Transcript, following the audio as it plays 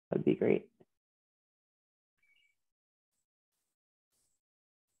That'd be great.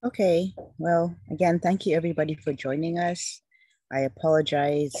 Okay, well, again, thank you everybody for joining us. I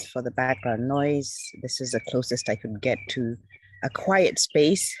apologize for the background noise. This is the closest I could get to a quiet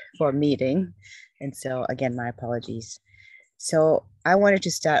space for a meeting. And so again, my apologies. So I wanted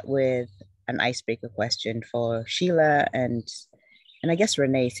to start with an icebreaker question for Sheila and I guess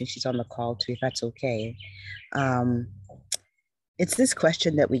Renee, since she's on the call too, if that's okay. It's this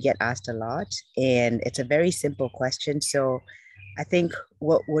question that we get asked a lot, and it's a very simple question. So I think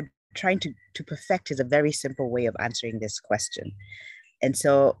what we're trying to perfect is a very simple way of answering this question. And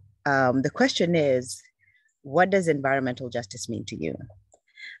so the question is, what does environmental justice mean to you?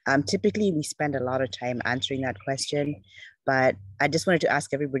 Typically, we spend a lot of time answering that question, but I just wanted to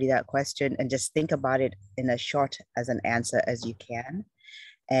ask everybody that question and just think about it in as short as an answer as you can.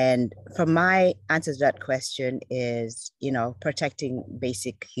 And from my answer to that question is, protecting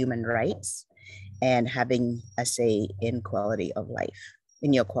basic human rights and having a say in quality of life,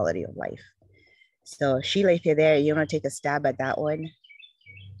 in your quality of life. So Sheila, if you're there, you want to take a stab at that one?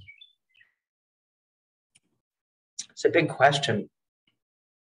 It's a big question.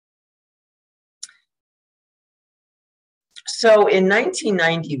 So in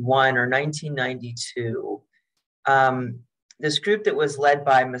 1991 or 1992, this group that was led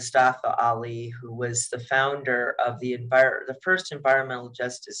by Mustafa Ali, who was the founder of the first environmental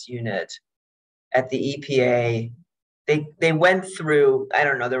justice unit at the EPA, they went through, I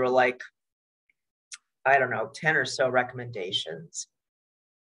don't know, there were like, 10 or so recommendations.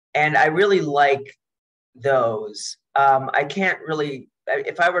 And I really like those. I can't really,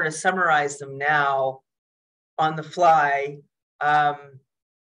 if I were to summarize them now on the fly,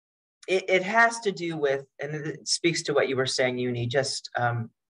 it has to do with, and it speaks to what you were saying, Uni, just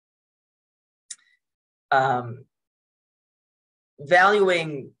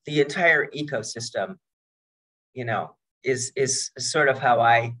valuing the entire ecosystem, is sort of how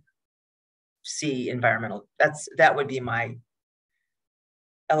I see environmental. That would be my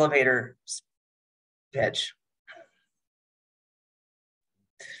elevator pitch.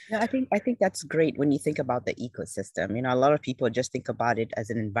 Yeah, I think that's great when you think about the ecosystem. A lot of people just think about it as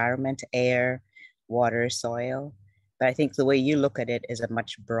an environment, air, water, soil. But I think the way you look at it is a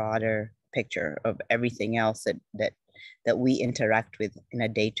much broader picture of everything else that we interact with in a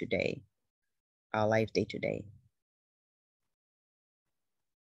day-to-day, our life day-to-day.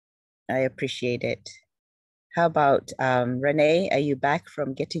 I appreciate it. How about Renee? Are you back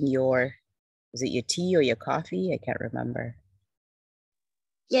from getting was it your tea or your coffee? I can't remember.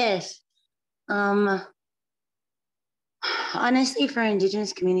 Yes. Honestly, for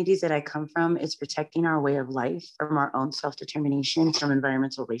Indigenous communities that I come from, it's protecting our way of life from our own self-determination, from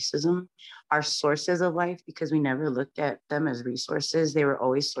environmental racism, our sources of life, because we never looked at them as resources. They were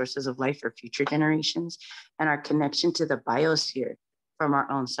always sources of life for future generations, and our connection to the biosphere from our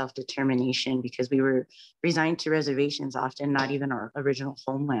own self-determination, because we were resigned to reservations, often not even our original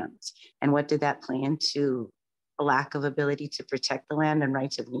homelands. And what did that play into? A lack of ability to protect the land and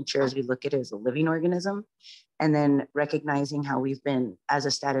rights of nature as we look at it as a living organism, and then recognizing how we've been, as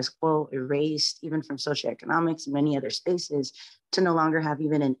a status quo, erased even from socioeconomics and many other spaces, to no longer have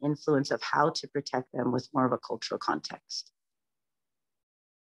even an influence of how to protect them with more of a cultural context.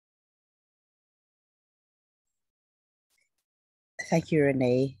 Thank you,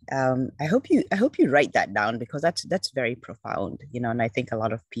 Renee. I hope you write that down, because that's very profound, and I think a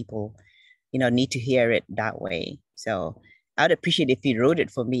lot of people need to hear it that way. So I'd appreciate if you wrote it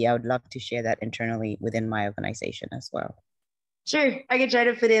for me. I would love to share that internally within my organization as well. Sure, I can try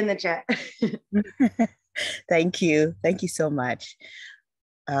to put it in the chat. Thank you. Thank you so much.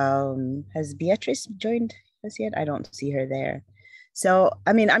 Has Beatrice joined us yet? I don't see her there. So,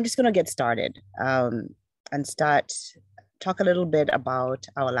 I'm just gonna get started and talk a little bit about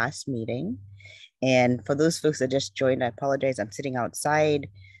our last meeting. And for those folks that just joined, I apologize, I'm sitting outside.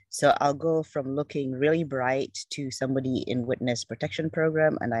 So I'll go from looking really bright to somebody in witness protection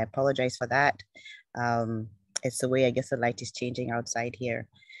program, and I apologize for that. It's the way I guess the light is changing outside here.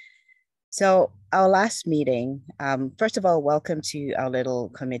 So our last meeting, first of all, welcome to our little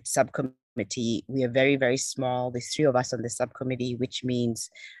subcommittee. We are very, very small. There's 3 of us on the subcommittee, which means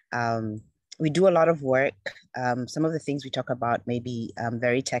we do a lot of work. Some of the things we talk about may be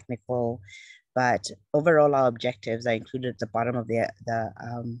very technical, but overall, our objectives are included at the bottom of the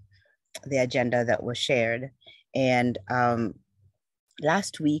agenda that was shared. And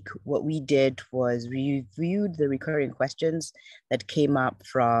last week, what we did was reviewed the recurring questions that came up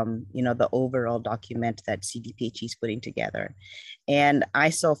from the overall document that CDPHE is putting together. And I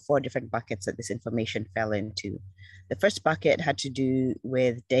saw 4 different buckets that this information fell into. The first bucket had to do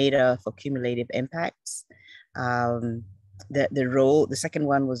with data for cumulative impacts. The second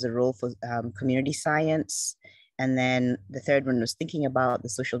one was the role for community science. And then the third one was thinking about the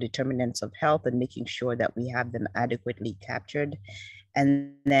social determinants of health and making sure that we have them adequately captured.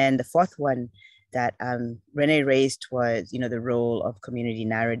 And then the fourth one that Renee raised was, the role of community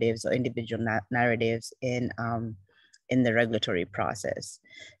narratives or individual narratives in the regulatory process.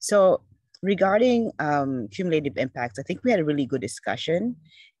 So regarding cumulative impacts, I think we had a really good discussion,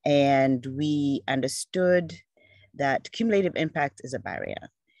 and we understood that cumulative impact is a barrier.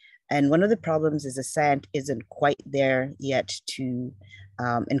 And one of the problems is the science isn't quite there yet to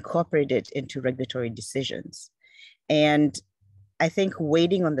incorporate it into regulatory decisions. And I think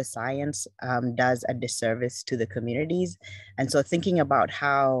waiting on the science does a disservice to the communities. And so thinking about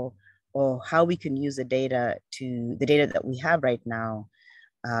how we can use the data that we have right now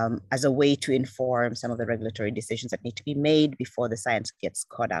as a way to inform some of the regulatory decisions that need to be made before the science gets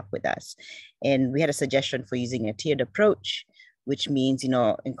caught up with us. And we had a suggestion for using a tiered approach, which means,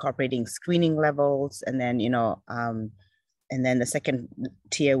 incorporating screening levels, and then, and then the second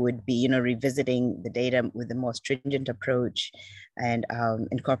tier would be, revisiting the data with a more stringent approach and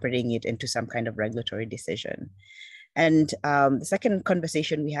incorporating it into some kind of regulatory decision. And the second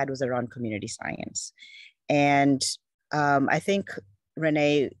conversation we had was around community science. And I think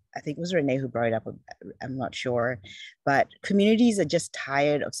it was Renee who brought it up, I'm not sure, but communities are just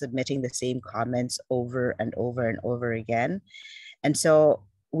tired of submitting the same comments over and over and over again. And so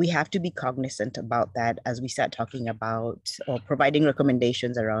we have to be cognizant about that as we start talking about or providing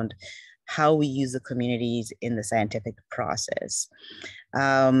recommendations around how we use the communities in the scientific process.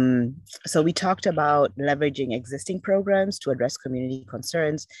 So we talked about leveraging existing programs to address community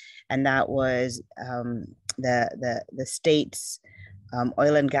concerns, and that was the state's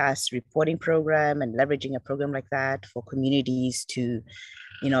oil and gas reporting program, and leveraging a program like that for communities to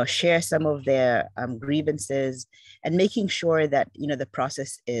share some of their grievances, and making sure that the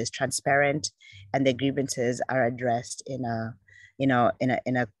process is transparent and the grievances are addressed in a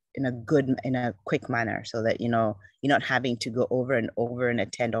quick manner, so that you're not having to go over and over and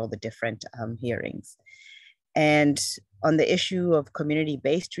attend all the different hearings. And on the issue of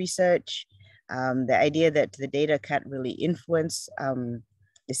community-based research, the idea that the data can't really influence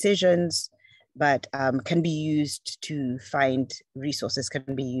decisions, but can be used to find resources,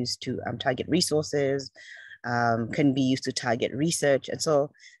 can be used to target resources, can be used to target research. And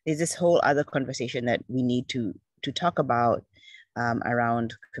so there's this whole other conversation that we need to talk about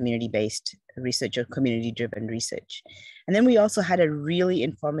around community-based research or community-driven research. And then we also had a really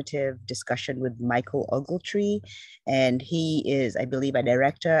informative discussion with Michael Ogletree, and he is, I believe, a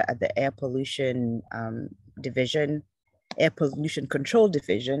director at the Air Pollution Control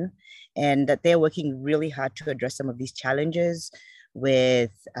Division, and that they're working really hard to address some of these challenges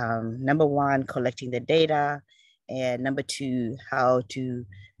with, number one, collecting the data, and number two, how to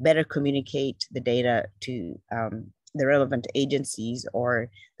better communicate the data to the relevant agencies or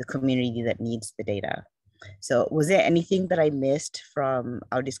the community that needs the data. So was there anything that I missed from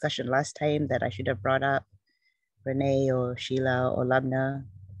our discussion last time that I should have brought up, Renee or Sheila or Labna?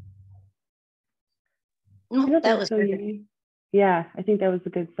 No, that was good. Yeah, I think that was a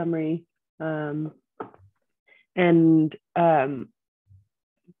good summary.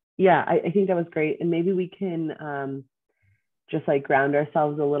 Yeah, I think that was great. And maybe we can just like ground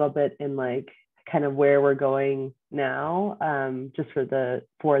ourselves a little bit in like kind of where we're going now, just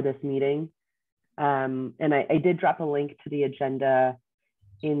for this meeting. And I did drop a link to the agenda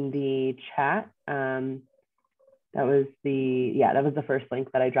in the chat. That was the first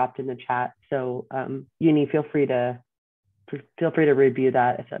link that I dropped in the chat. So Uni, feel free to review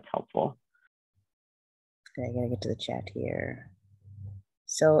that if that's helpful. Okay, I gotta get to the chat here.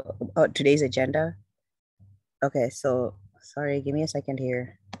 So today's agenda. Okay, so sorry, give me a second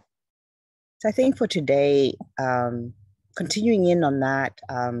here. So I think for today, continuing in on that,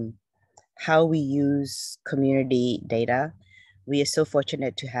 how we use community data. We are so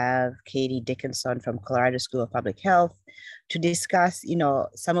fortunate to have Katie Dickinson from Colorado School of Public Health to discuss,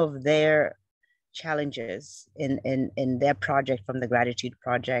 some of their challenges in their project from the Gratitude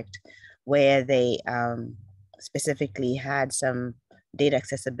Project, where they specifically had some data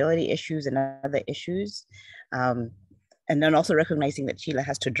accessibility issues and other issues. And then also recognizing that Sheila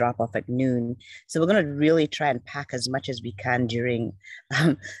has to drop off at noon. So we're going to really try and pack as much as we can during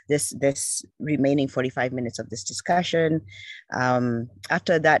this remaining 45 minutes of this discussion.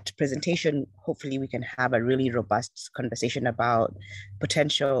 After that presentation, hopefully we can have a really robust conversation about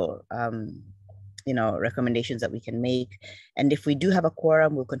potential recommendations that we can make. And if we do have a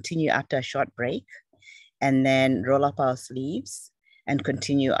quorum, we'll continue after a short break. and then roll up our sleeves and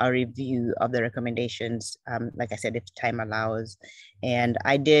continue our review of the recommendations, like I said, if time allows. And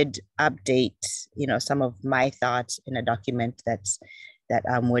I did update, some of my thoughts in a document that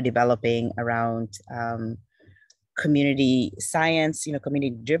we're developing around community science,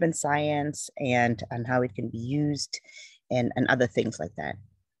 community-driven science, and how it can be used, and other things like that.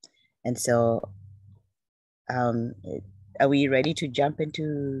 And so, are we ready to jump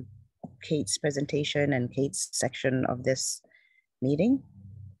into Kate's presentation and Kate's section of this meeting?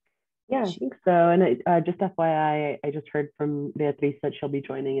 Yeah, I think so. And just FYI, I just heard from Beatriz that she'll be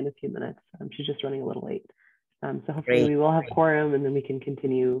joining in a few minutes. She's just running a little late. So hopefully we will have quorum, and then we can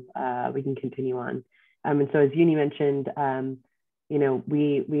continue. On. And so, as Uni mentioned,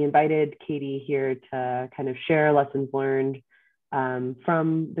 we invited Katie here to kind of share lessons learned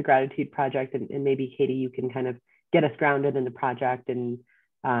from the Gratitude Project, and maybe Katie, you can kind of get us grounded in the project and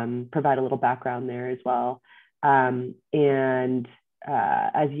provide a little background there as well. As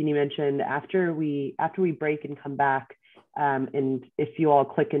Uni mentioned, after we break and come back, and if you all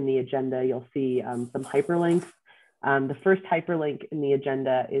click in the agenda, you'll see some hyperlinks. The first hyperlink in the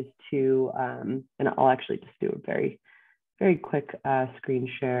agenda is to, and I'll actually just do a very, very quick screen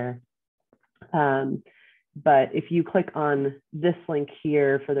share. But if you click on this link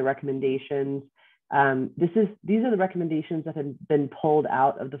here for the recommendations, these are the recommendations that have been pulled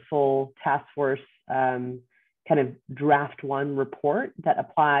out of the full task force kind of draft 1 report that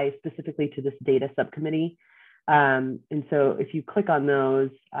apply specifically to this data subcommittee. And so if you click on those,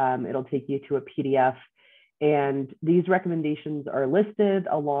 it'll take you to a PDF. And these recommendations are listed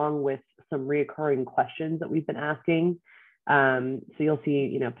along with some reoccurring questions that we've been asking. So you'll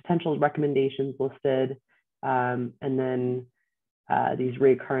see, potential recommendations listed, and then these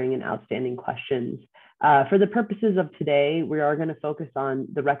reoccurring and outstanding questions. For the purposes of today, we are going to focus on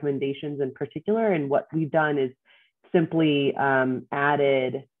the recommendations in particular. And what we've done is simply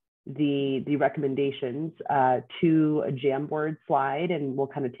added the recommendations to a Jamboard slide, and we'll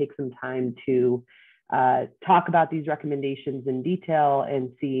kind of take some time to talk about these recommendations in detail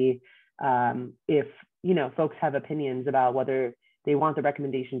and see if folks have opinions about whether they want the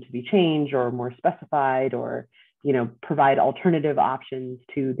recommendation to be changed or more specified, or provide alternative options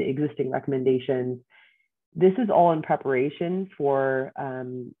to the existing recommendations. This is all in preparation for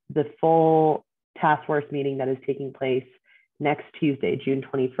the full task force meeting that is taking place next Tuesday, June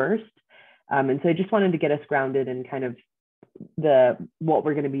 21st. And so I just wanted to get us grounded in kind of what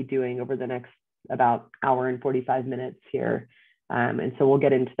we're going to be doing over the next about hour and 45 minutes here. And so we'll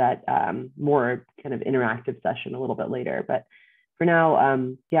get into that more kind of interactive session a little bit later. But for now,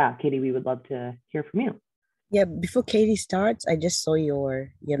 yeah, Katie, we would love to hear from you. Yeah, before Katie starts, I just saw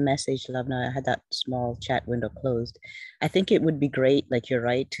your message, Lavna. I had that small chat window closed. I think it would be great, like you're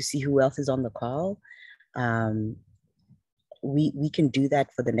right, to see who else is on the call. We can do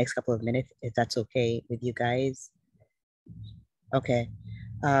that for the next couple of minutes, if that's okay with you guys. Okay.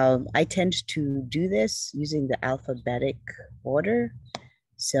 I tend to do this using the alphabetic order.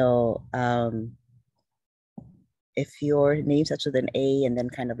 So if your name starts with an A, and then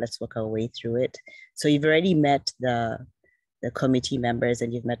kind of let's work our way through it. So you've already met the committee members,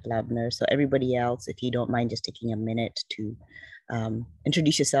 and you've met Labner. So everybody else, if you don't mind just taking a minute to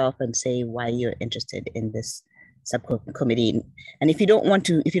introduce yourself and say why you're interested in this subcommittee. And if you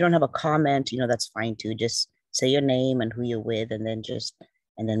don't have a comment, that's fine too. Just say your name and who you're with, and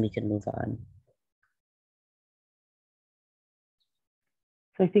then we can move on.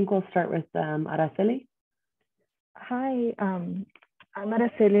 So I think we'll start with Araceli. Hi, I'm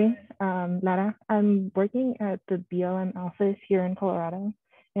Araceli Lara. I'm working at the BLM office here in Colorado,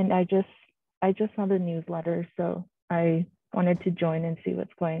 and I just saw the newsletter, so I wanted to join and see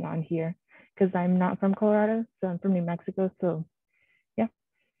what's going on here, because I'm not from Colorado, so I'm from New Mexico, so yeah.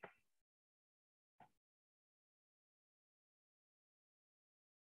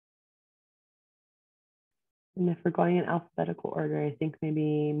 And if we're going in alphabetical order, I think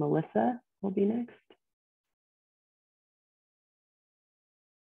maybe Melissa will be next.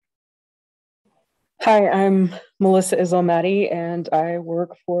 Hi, I'm Melissa Izomati, and I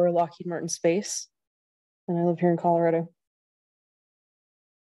work for Lockheed Martin Space, and I live here in Colorado.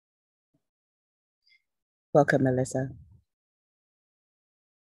 Welcome, Melissa.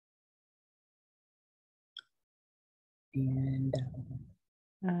 And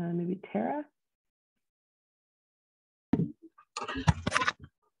maybe Tara.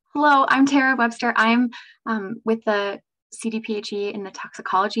 Hello, I'm Tara Webster. I'm with the CDPHE in the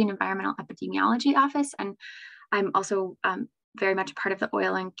Toxicology and Environmental Epidemiology Office, and I'm also very much a part of the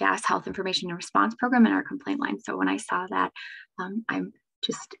Oil and Gas Health Information and Response Program in our complaint line. So when I saw that, I'm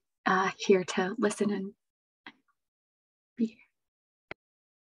just here to listen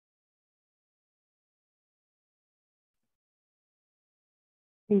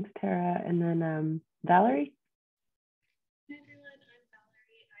Thanks, Tara. And then Valerie? Hi everyone, I'm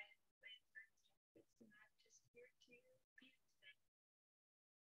Valerie. I am with and I'm just here to be today.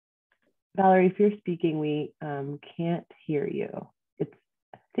 Valerie, if you're speaking, we can't hear you.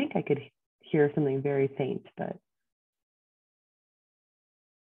 I think I could hear something very faint, but.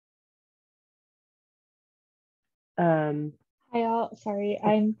 Hi all, sorry,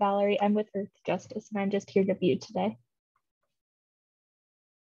 I'm Valerie. I'm with Earth Justice and I'm just here to be today.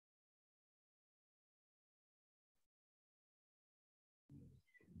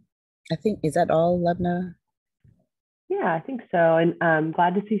 I think, is that all, Lebna? Yeah, I think so. And I'm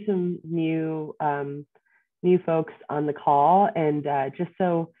glad to see some new folks on the call. And just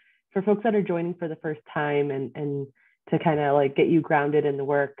so for folks that are joining for the first time and to kind of like get you grounded in the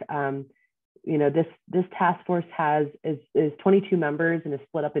work, you know, this task force is 22 members and is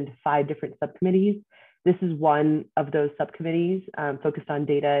split up into 5 different subcommittees. This is one of those subcommittees focused on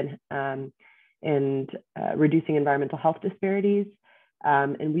data and reducing environmental health disparities.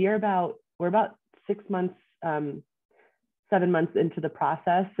 And we're about 6 months, 7 months into the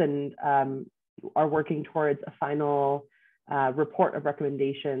process, and are working towards a final report of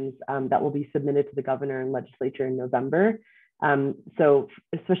recommendations that will be submitted to the governor and legislature in November. So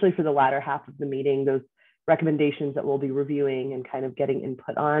especially for the latter half of the meeting, those recommendations that we'll be reviewing and kind of getting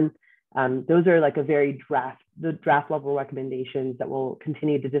input on, those are like the draft level recommendations that we'll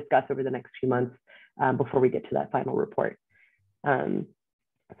continue to discuss over the next few months before we get to that final report.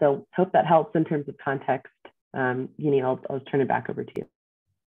 So hope that helps in terms of context. Yini, I'll turn it back over to you.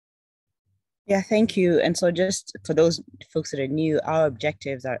 Yeah, thank you. And so just for those folks that are new, our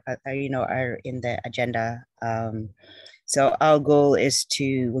objectives are in the agenda. So our goal is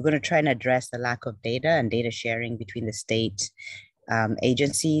we're going to try and address the lack of data and data sharing between the state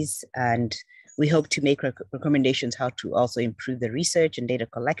agencies. And we hope to make recommendations how to also improve the research and data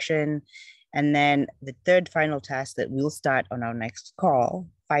collection. And then the third final task that we'll start on our next call,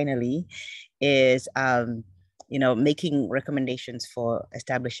 finally, is making recommendations for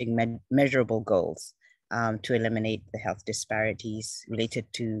establishing measurable goals to eliminate the health disparities related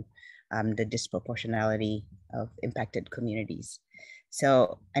to the disproportionality of impacted communities.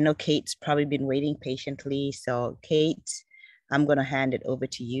 So I know Kate's probably been waiting patiently. So Kate, I'm going to hand it over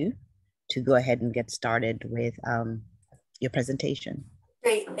to you to go ahead and get started with your presentation.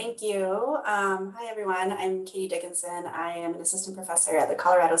 Great, thank you. Hi everyone, I'm Katie Dickinson. I am an assistant professor at the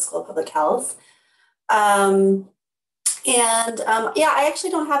Colorado School of Public Health. I actually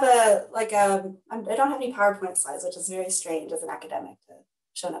don't have I don't have any PowerPoint slides, which is very strange as an academic to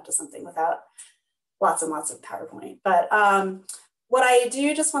show up to something without lots and lots of PowerPoint. But what I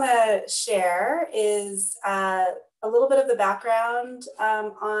do just want to share is a little bit of the background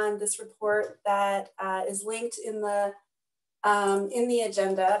on this report that is linked in the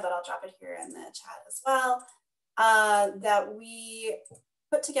agenda, but I'll drop it here in the chat as well, that we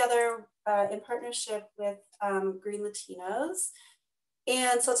put together in partnership with Green Latinos.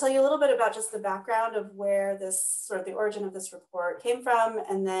 And so I'll tell you a little bit about just the background of where this the origin of this report came from,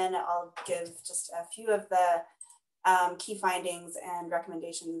 and then I'll give just a few of the key findings and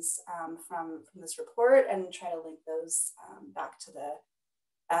recommendations from this report and try to link those back to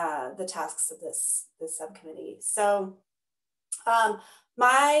the tasks of this subcommittee. So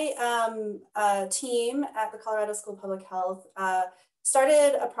my team at the Colorado School of Public Health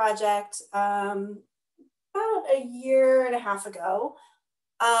started a project about a year and a half ago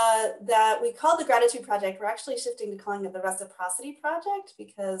that we called the Gratitude Project. We're actually shifting to calling it the Reciprocity Project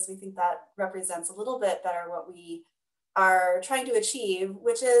because we think that represents a little bit better what we are trying to achieve,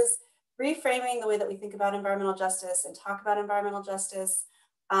 which is reframing the way that we think about environmental justice and talk about environmental justice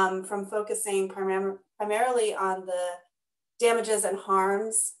from focusing primarily on the damages and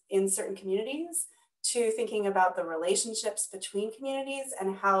harms in certain communities to thinking about the relationships between communities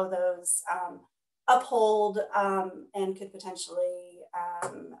and how those uphold and could potentially,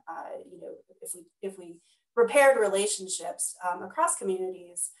 if we repaired relationships across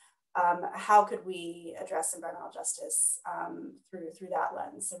communities, how could we address environmental justice through that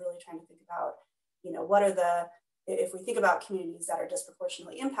lens? So really trying to think about, what are if we think about communities that are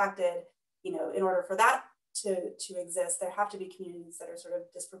disproportionately impacted, in order for that to exist, there have to be communities that are sort of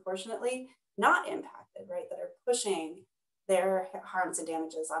disproportionately not impacted, right? That are pushing their harms and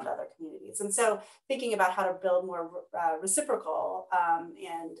damages onto other communities. And so thinking about how to build more reciprocal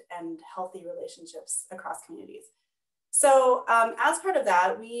and healthy relationships across communities. So as part of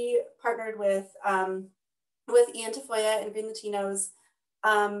that, we partnered with Ian Tafoya and Green Latinos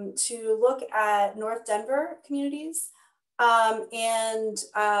to look at North Denver communities and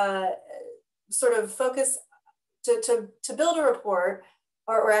sort of focus to build a report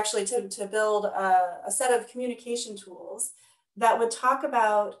or actually to build a set of communication tools that would talk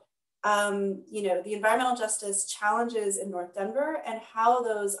about the environmental justice challenges in North Denver and how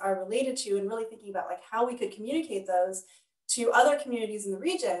those are related to, and really thinking about like how we could communicate those to other communities in the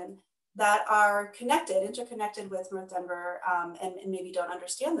region that are interconnected with North Denver, and maybe don't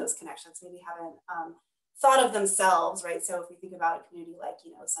understand those connections, maybe haven't thought of themselves, right? So if we think about a community like,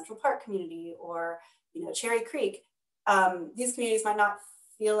 Central Park community or, Cherry Creek, these communities might not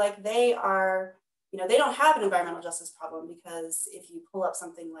feel like they are, they don't have an environmental justice problem, because if you pull up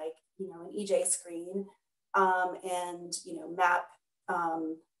something like, an EJ screen and, map,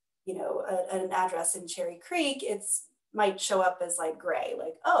 an address in Cherry Creek, might show up as like gray,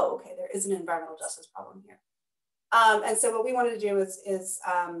 like, oh, okay, there is an environmental justice problem here. And so what we wanted to do is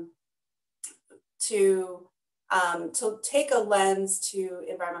to take a lens to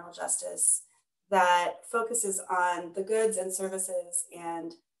environmental justice that focuses on the goods and services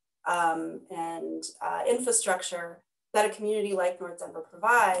and infrastructure that a community like North Denver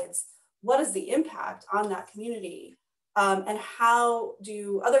provides. What is the impact on that community? And how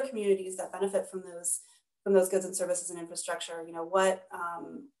do other communities that benefit from those goods and services and infrastructure,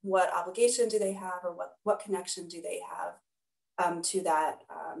 what obligation do they have, or what connection do they have to that,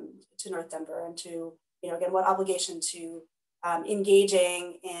 to North Denver, and to, again, what obligation to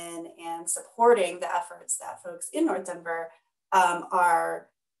engaging in and supporting the efforts that folks in North Denver are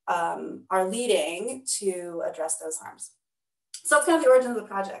leading to address those harms. So that's kind of the origin of the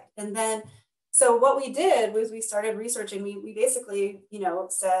project. And then, so what we did was we started researching. We basically,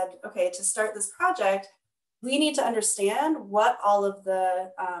 said, okay, to start this project, we need to understand what all of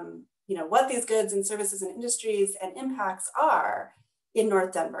the, what these goods and services and industries and impacts are in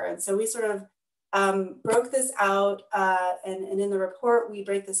North Denver. And so we sort of broke this out, and in the report, we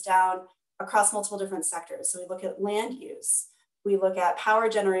break this down across multiple different sectors. So we look at land use, we look at power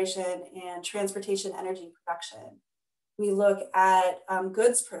generation and transportation energy production. We look at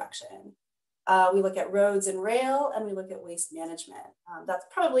goods production. We look at roads and rail, and we look at waste management. That's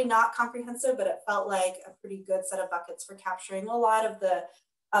probably not comprehensive, but it felt like a pretty good set of buckets for capturing a lot of the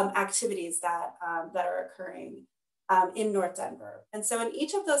activities that are occurring in North Denver. And so in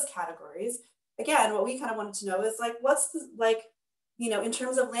each of those categories, again, what we kind of wanted to know is like, what's the, like, in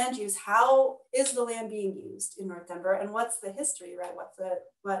terms of land use, how is the land being used in North Denver, and what's the history, right?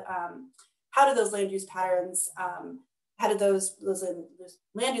 How do those land use patterns, how did those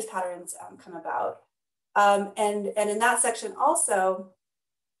land use patterns come about? And in that section also,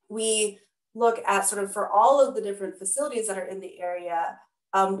 we look at sort of for all of the different facilities that are in the area,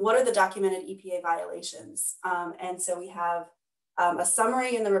 what are the documented EPA violations? And so we have a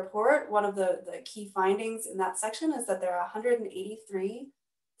summary in the report. One of the key findings in that section is that there are 183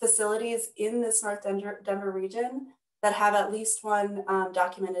 facilities in this North Denver region that have at least one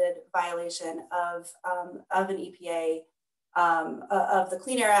documented violation of an EPA, of the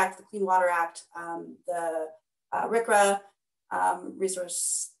Clean Air Act, the Clean Water Act, the RCRA,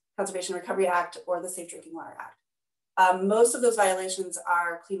 Resource Conservation and Recovery Act, or the Safe Drinking Water Act. Most of those violations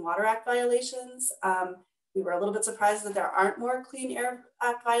are Clean Water Act violations. We were a little bit surprised that there aren't more Clean Air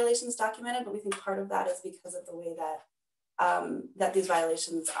Act violations documented, but we think part of that is because of the way that that these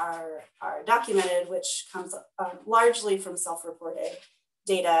violations are documented, which comes largely from self-reported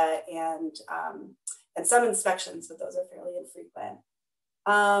data and some inspections, but those are fairly infrequent.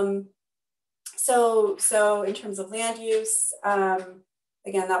 So in terms of land use,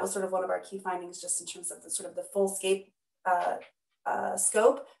 again, that was sort of one of our key findings, just in terms of the sort of the full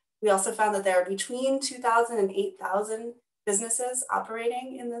scope. We also found that there are between 2,000 and 8,000 businesses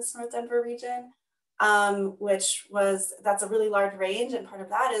operating in this North Denver region, that's a really large range. And part of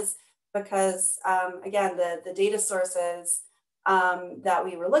that is because, again, the data sources that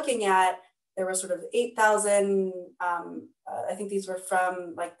we were looking at, there were sort of 8,000, I think these were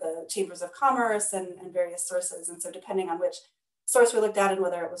from like the Chambers of Commerce and various sources. And so depending on which source we looked at and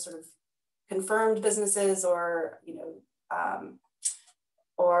whether it was sort of confirmed businesses or,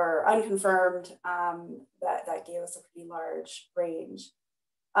 or unconfirmed, that gave us a pretty large range.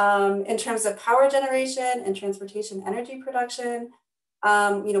 In terms of power generation and transportation energy production,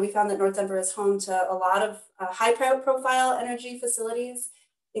 we found that North Denver is home to a lot of high-profile energy facilities,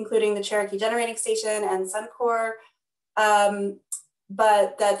 including the Cherokee Generating Station and Suncor,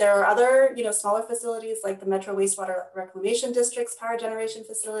 but that there are other, smaller facilities like the Metro Wastewater Reclamation District's power generation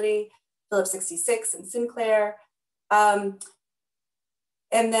facility, Phillips 66 and Sinclair. And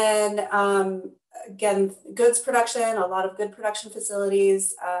then, again, goods production, a lot of good production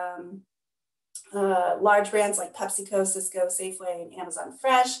facilities, large brands like PepsiCo, Cisco, Safeway, and Amazon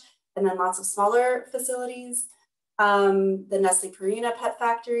Fresh, and then lots of smaller facilities. The Nestle Purina pet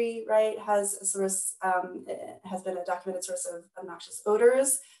factory, right, has a source, has been a documented source of noxious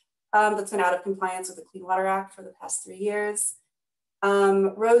odors that's been out of compliance with the Clean Water Act for the past 3 years.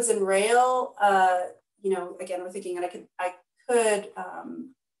 Roads and rail, you know, again, we're thinking, and I could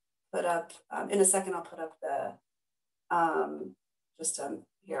put up, in a second, I'll put up the,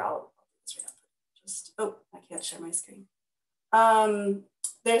 here, I'll just, oh, I can't share my screen.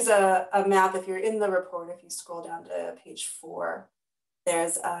 There's a map, if you're in the report, if you scroll down to page 4,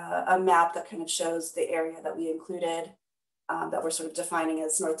 there's a map that kind of shows the area that we included, that we're sort of defining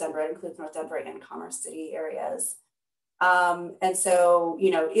as North Denver. It includes North Denver and Commerce City areas. And so,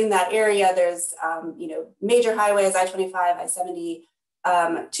 you know, in that area, there's, you know, major highways, I-25, I-70,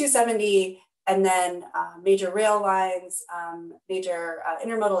 270, and then major rail lines, major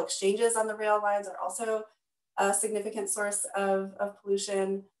intermodal exchanges on the rail lines are also a significant source of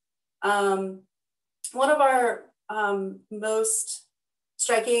pollution. One of our most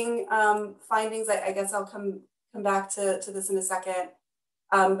striking findings, I guess I'll come back to this in a second,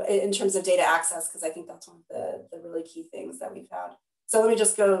 in terms of data access, because I think that's one of the really key things that we found. So let me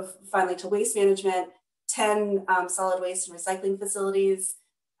just go finally to waste management. 10 solid waste and recycling facilities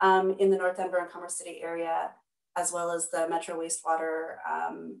in the North Denver and Commerce City area, as well as the Metro Wastewater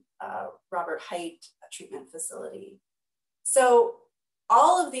Robert Height treatment facility. So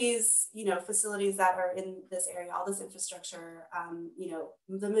all of these, you know, facilities that are in this area, all this infrastructure, you know,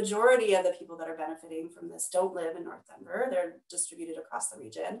 the majority of the people that are benefiting from this don't live in North Denver. They're distributed across the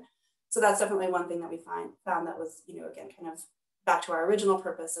region. So that's definitely one thing that we found that was, you know, again, kind of back to our original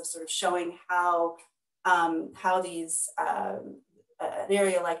purpose of sort of showing how these, an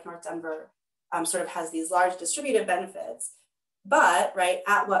area like North Denver sort of has these large distributed benefits, but right,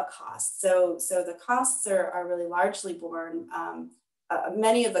 at what cost? So the costs are really largely borne,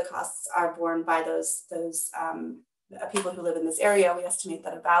 many of the costs are borne by those people who live in this area. We estimate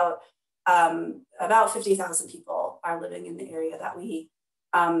that about 50,000 people are living in the area that we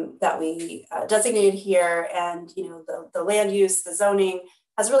designated here, and you know the land use, the zoning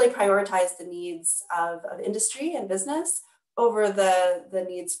has really prioritized the needs of industry and business over the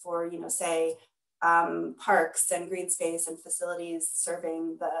needs for, you know, say parks and green space and facilities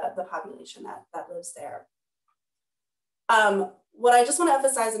serving the population that lives there. What I just want to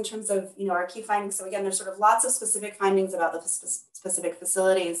emphasize in terms of, you know, our key findings, so again, there's sort of lots of specific findings about the specific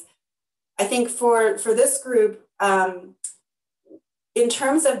facilities. I think for this group, in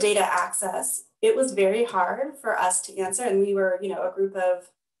terms of data access, it was very hard for us to answer. And we were, you know, a group of,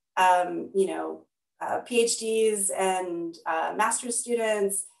 you know, PhDs and master's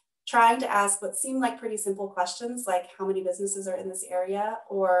students trying to ask what seemed like pretty simple questions, like how many businesses are in this area,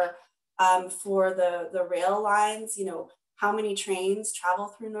 or for the rail lines, you know, how many trains travel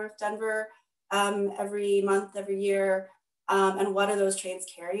through North Denver every month, every year, and what are those trains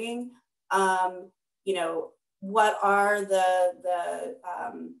carrying? You know, what are the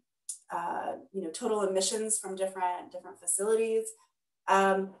you know, total emissions from different facilities?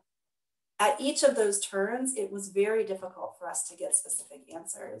 At each of those turns, it was very difficult for us to get specific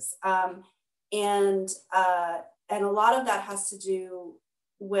answers. And a lot of that has to do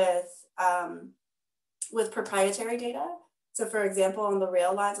with proprietary data. So for example, on the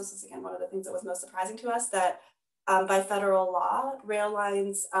rail lines, this is again one of the things that was most surprising to us, that by federal law, rail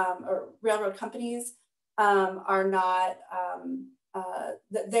lines or railroad companies are not,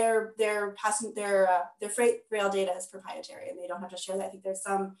 their freight rail data is proprietary and they don't have to share that. I think there's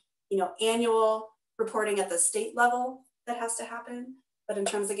some, you know, annual reporting at the state level that has to happen. But in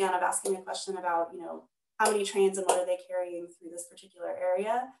terms, again, of asking a question about, you know, how many trains and what are they carrying through this particular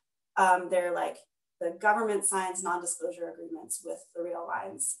area, they're like, the government signs non-disclosure agreements with the rail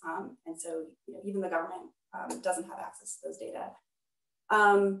lines. And so, you know, even the government doesn't have access to those data.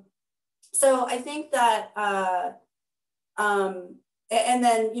 So I think that, and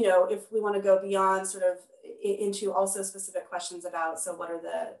then, you know, if we want to go beyond sort of into also specific questions about, so what are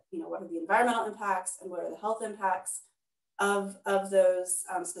the, you know, what are the environmental impacts and what are the health impacts of those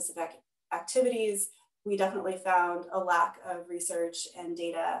specific activities, we definitely found a lack of research and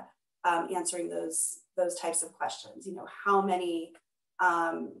data answering those types of questions. You know, how many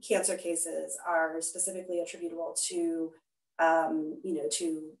cancer cases are specifically attributable to, you know,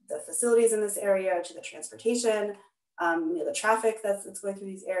 to the facilities in this area, to the transportation, you know, the traffic that's going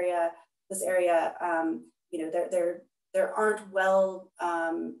through this area. You know, there aren't well,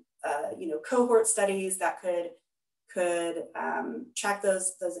 you know, cohort studies that could track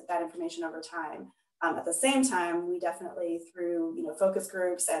that information over time. At the same time, we definitely, through, you know, focus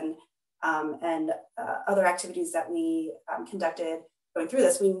groups and other activities that we conducted going through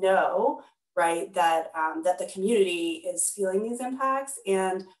this, we know right, that the community is feeling these impacts.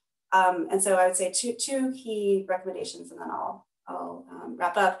 And so I would say two key recommendations, and then I'll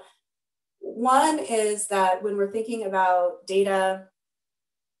wrap up. One is that when we're thinking about data,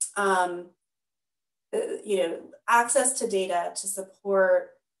 access to data to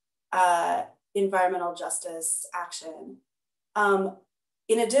support environmental justice action,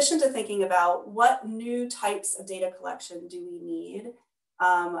 in addition to thinking about what new types of data collection do we need,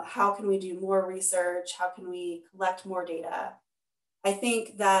 how can we do more research, how can we collect more data, I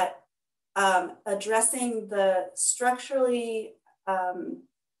think that addressing the structurally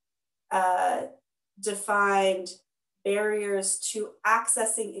defined barriers to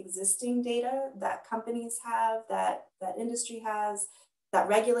accessing existing data that companies have, that industry has, that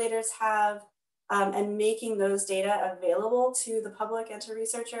regulators have, and making those data available to the public and to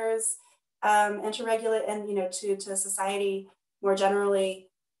researchers, and to regulate, and to society more generally.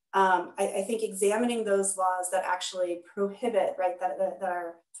 I think examining those laws that actually prohibit, right, that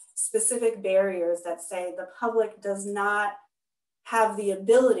are specific barriers that say the public does not have the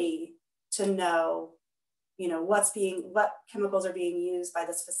ability to know, what chemicals are being used by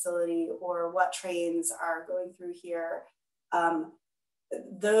this facility or what trains are going through here.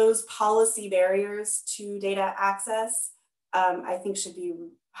 Those policy barriers to data access, I think should be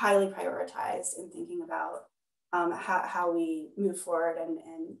highly prioritized in thinking about how we move forward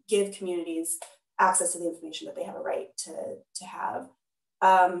and give communities access to the information that they have a right to have.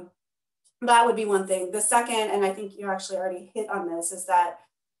 That would be one thing. The second, and I think you actually already hit on this, is that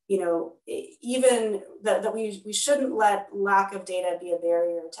even that we shouldn't let lack of data be a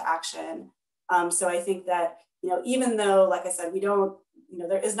barrier to action. So I think that even though, like I said, we don't,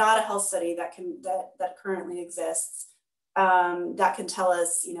 there is not a health study that currently exists that can tell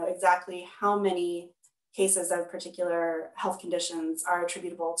us exactly how many cases of particular health conditions are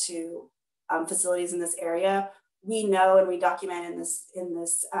attributable to facilities in this area. We know, and we document in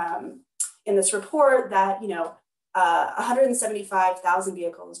this report that 175,000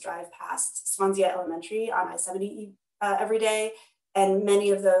 vehicles drive past Swansea Elementary on I-70 every day, and many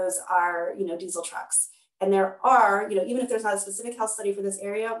of those are diesel trucks. And there are, even if there's not a specific health study for this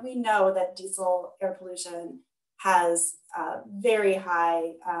area, we know that diesel air pollution has very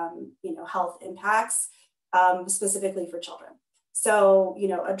high health impacts, specifically for children. So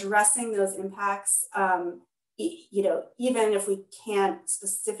addressing those impacts, even if we can't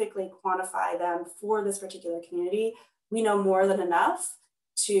specifically quantify them for this particular community, we know more than enough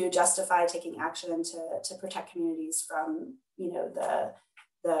to justify taking action to protect communities from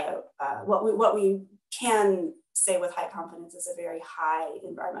what we can say with high confidence is a very high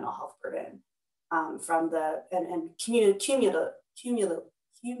environmental health burden from the and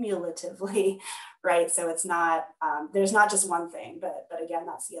cumulatively, right? So it's not there's not just one thing, but again,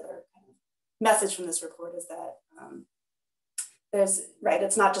 that's the other kind of message from this report, is that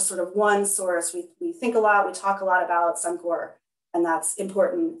it's not just sort of one source. We think a lot, we talk a lot about Suncor, and that's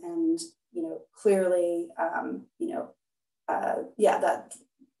important, and clearly that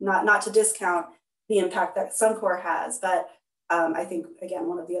not to discount the impact that Suncor has, but I think again,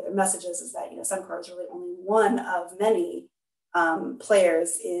 one of the other messages is that Suncor is really only one of many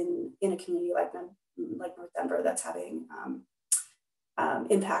players in a community like North Denver that's having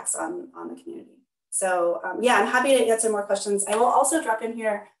impacts on the community. So I'm happy to answer more questions. I will also drop in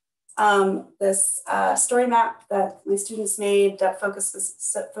here this story map that my students made that focuses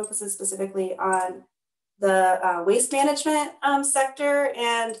specifically on the waste management sector.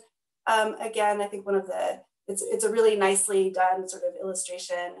 And again, I think one of it's a really nicely done sort of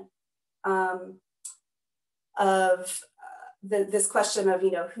illustration of this question of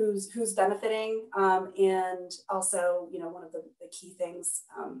who's benefiting, and also one of the key things.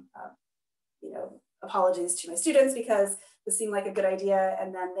 Apologies to my students because this seemed like a good idea,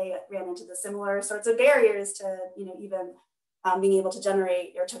 and then they ran into the similar sorts of barriers to even being able to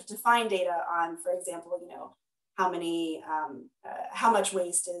generate or to find data on, for example, how much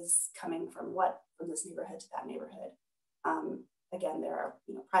waste is coming from this neighborhood to that neighborhood. Again, there are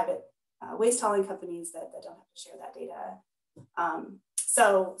private waste hauling companies that don't have to share that data.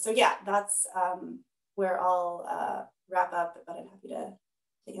 So yeah, that's where I'll wrap up, but I'm happy to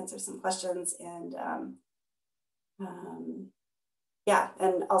answer some questions, and and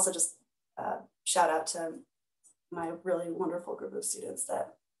also just shout out to my really wonderful group of students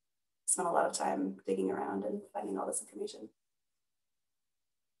that spent a lot of time digging around and finding all this information.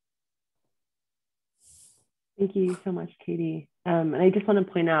 Thank you so much, Katie. And I just want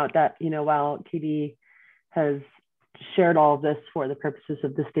to point out that, while Katie has shared all of this for the purposes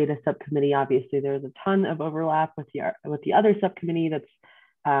of this data subcommittee, obviously there's a ton of overlap with the other subcommittee that's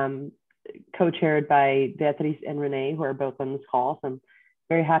co-chaired by Beatriz and Renee, who are both on this call. So I'm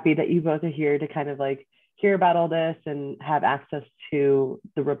very happy that you both are here to kind of like hear about all this and have access to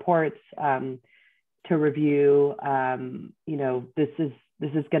the reports to review. You know, this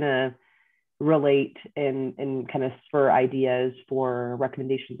is going to relate and kind of spur ideas for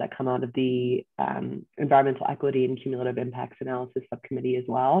recommendations that come out of the Environmental Equity and Cumulative Impacts Analysis Subcommittee as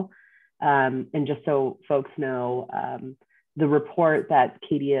well. And just so folks know, the report that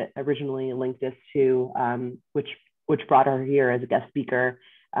Katie originally linked us to, which brought her here as a guest speaker,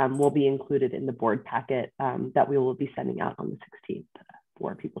 will be included in the board packet that we will be sending out on the 16th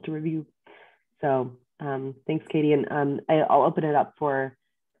for people to review. So thanks, Katie. And I'll open it up for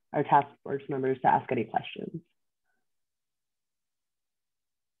our task force members to ask any questions.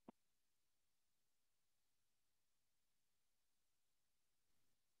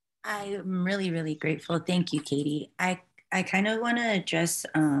 I'm really, really grateful. Thank you, Katie. I kind of want to address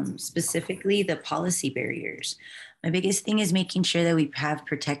specifically the policy barriers. My biggest thing is making sure that we have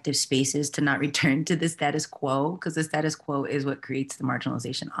protective spaces to not return to the status quo, because the status quo is what creates the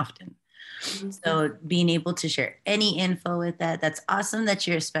marginalization often. So being able to share any info with that's awesome that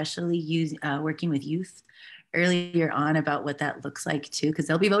you're especially working with youth earlier on about what that looks like too, because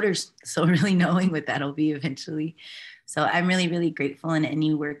they'll be voters. So really knowing what that'll be eventually. So I'm really, really grateful in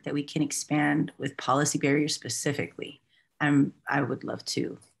any work that we can expand with policy barriers specifically. I would love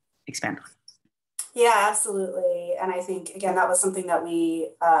to expand on. Yeah, absolutely. And I think, again, that was something that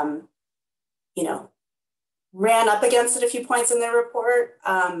we, you know, ran up against at a few points in their report.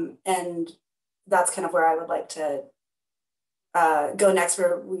 And that's kind of where I would like to go next,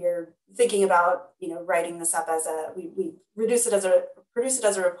 where we're thinking about, you know, writing this up as we produce it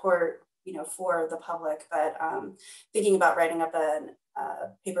as a report, you know, for the public, but thinking about writing up a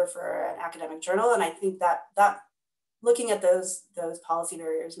paper for an academic journal. And I think that looking at those policy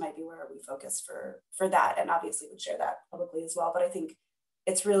barriers might be where we focus for that, and obviously would share that publicly as well. But I think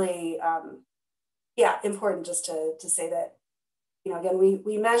it's really, important just to say that, you know, again,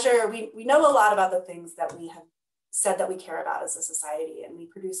 we measure, we know a lot about the things that we have said that we care about as a society, and we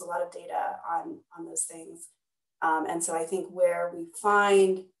produce a lot of data on those things. And so I think where we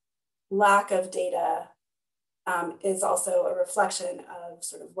find lack of data is also a reflection of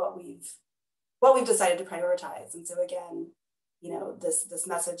sort of what we've decided to prioritize. And so again, you know, this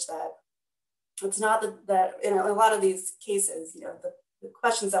message that it's not that in a lot of these cases, you know, the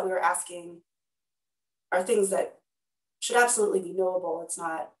questions that we were asking are things that should absolutely be knowable. It's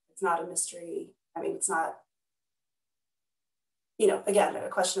not a mystery. I mean, it's not, you know, again, a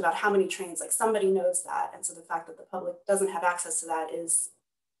question about how many trains, like somebody knows that. And so the fact that the public doesn't have access to that is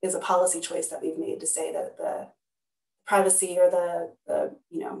a policy choice that we've made to say that the privacy or the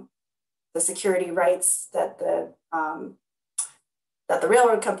you know, the security rights that the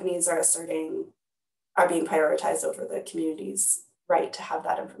railroad companies are asserting are being prioritized over the community's right to have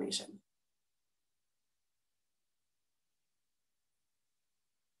that information.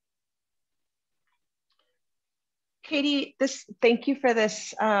 Katie, thank you for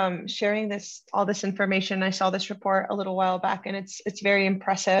this, sharing all this information. I saw this report a little while back, and it's very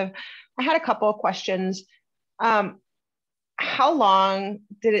impressive. I had a couple of questions. How long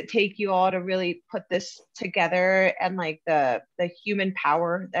did it take you all to really put this together, and like the human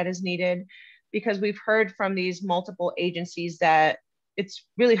power that is needed? Because we've heard from these multiple agencies that it's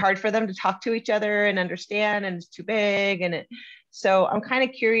really hard for them to talk to each other and understand, and it's too big. So I'm kind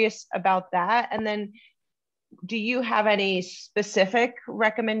of curious about that. And then, do you have any specific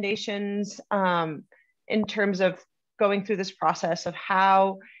recommendations in terms of going through this process of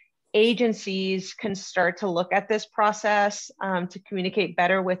how agencies can start to look at this process to communicate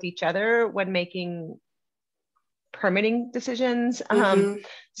better with each other when making permitting decisions,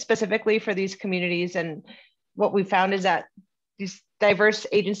 specifically for these communities? And what we found is that these diverse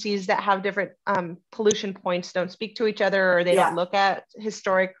agencies that have different pollution points don't speak to each other, or they don't look at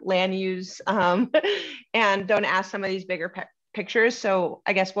historic land use and don't ask some of these bigger pictures. So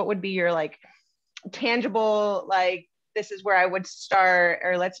I guess what would be your like tangible, like, this is where I would start,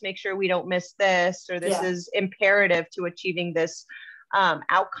 or let's make sure we don't miss this, or this is imperative to achieving this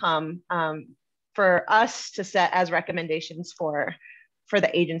outcome for us to set as recommendations for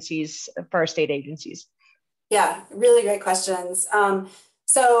the agencies, for our state agencies? Yeah, really great questions.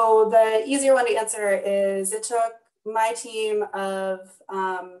 So the easier one to answer is it took my team of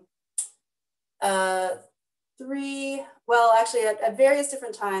actually at various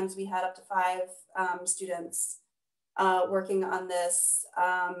different times, we had up to 5 students working on this,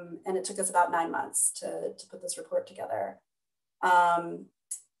 and it took us about 9 months to put this report together.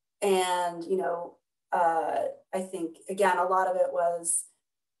 And, you know, I think, again, a lot of it was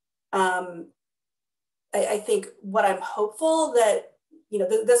I think what I'm hopeful that,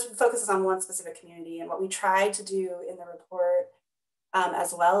 this focuses on one specific community, and what we tried to do in the report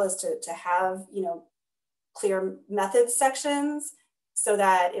as well is to have, clear methods sections, so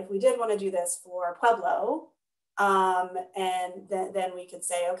that if we did want to do this for Pueblo, and then we could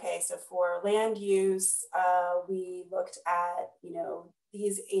say, okay, so for land use, we looked at,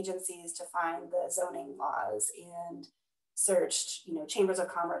 these agencies to find the zoning laws and searched, chambers of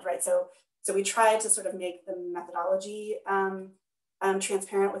commerce, right? So we tried to sort of make the methodology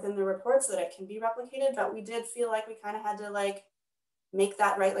transparent within the report so that it can be replicated, but we did feel like we kind of had to like make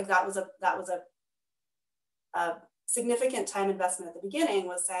that right. Like that was a significant time investment at the beginning,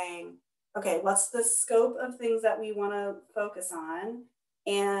 was saying, okay, what's the scope of things that we want to focus on,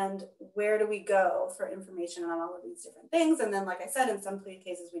 and where do we go for information on all of these different things? And then, like I said, in some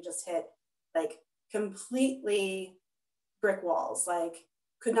cases, we just hit like completely brick walls, like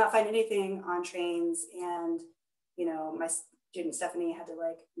could not find anything on trains. And, my student Stephanie had to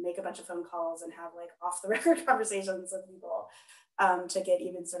like make a bunch of phone calls and have like off the record conversations with people to get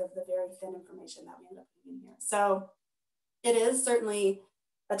even sort of the very thin information that we end up putting in here. So it is certainly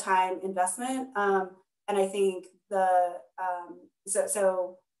a time investment. And I think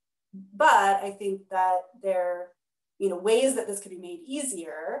but I think that there, ways that this could be made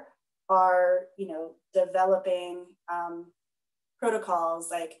easier are, developing protocols,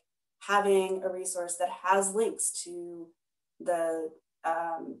 like having a resource that has links to the,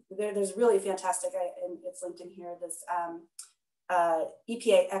 there's really fantastic, and it's linked in here, this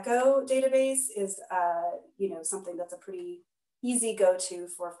EPA ECHO database is, something that's a pretty easy go-to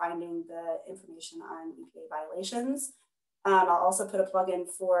for finding the information on EPA violations. I'll also put a plug in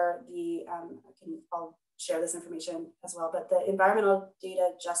for the, I'll share this information as well, but the Environmental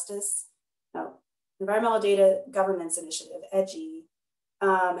Data Governance Initiative, EJI,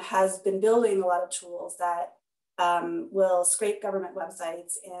 has been building a lot of tools that will scrape government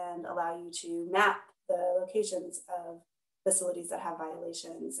websites and allow you to map the locations of facilities that have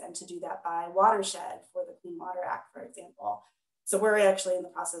violations, and to do that by watershed for the Clean Water Act, for example. So we're actually in the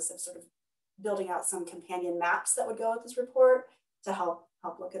process of sort of building out some companion maps that would go with this report to help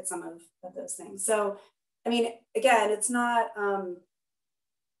look at some of those things. So, I mean, again, it's not,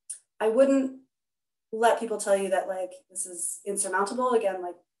 I wouldn't let people tell you that like, this is insurmountable. Again,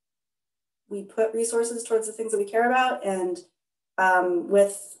 like we put resources towards the things that we care about, and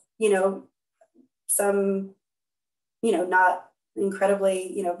with, some, not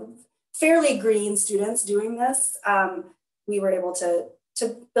incredibly, fairly green students doing this, we were able to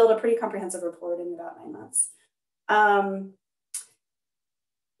build a pretty comprehensive report in about 9 months.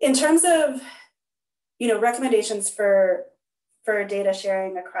 In terms of, recommendations for data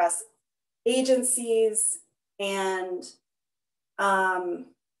sharing across agencies and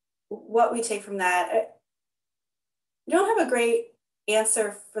what we take from that, I don't have a great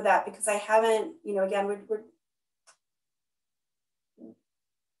answer for that, because I haven't, again,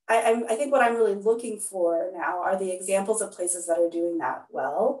 I think what I'm really looking for now are the examples of places that are doing that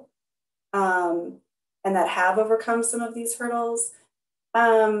well, and that have overcome some of these hurdles.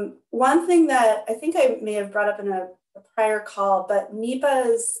 One thing that I think I may have brought up in a prior call, but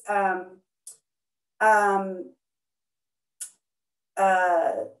NEPA's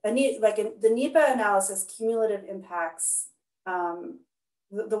the NEPA analysis, cumulative impacts,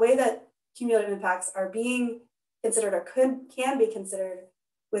 the way that cumulative impacts are being considered or can be considered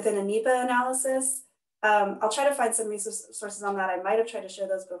within a NEPA analysis. I'll try to find some resources on that. I might have tried to share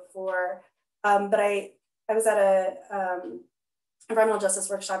those before, but I was at a environmental justice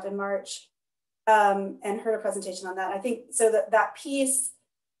workshop in March and heard a presentation on that. I think so that piece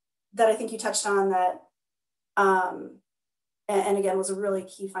that I think you touched on, that and again was a really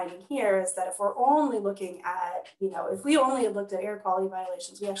key finding here, is that if we're only looking at, if we only had looked at air quality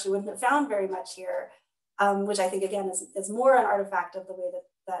violations, we actually wouldn't have found very much here, which I think again is more an artifact of the way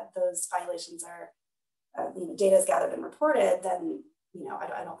that those violations are, data is gathered and reported, then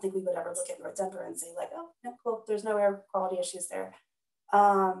I don't think we would ever look at North Denver and say like, oh, no, cool, there's no air quality issues there.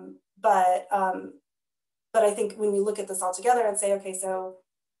 But I think when we look at this all together and say, okay, so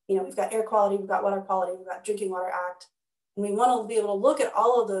we've got air quality, we've got water quality, we've got Drinking Water Act, and we want to be able to look at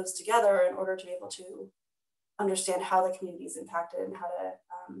all of those together in order to be able to understand how the community is impacted and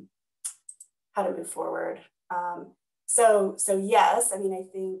how to move forward. So yes, I mean, I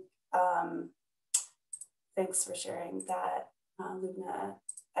think, thanks for sharing that, Lubna.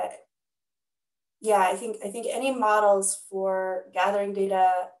 Yeah, I think any models for gathering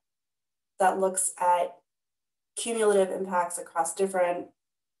data that looks at cumulative impacts across different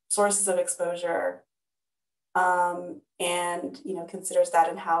sources of exposure, and, you know, considers that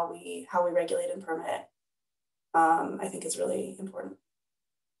in how we regulate and permit, I think is really important.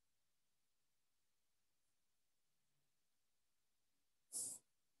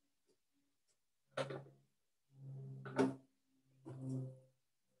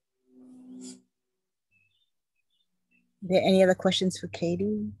 Are there any other questions for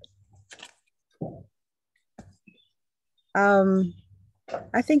Katie?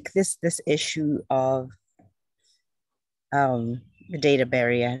 I think this issue of the data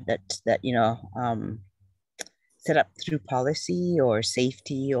barrier that you know set up through policy or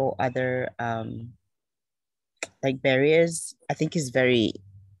safety or other like barriers, I think is very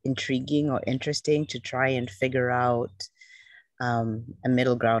intriguing or interesting to try and figure out a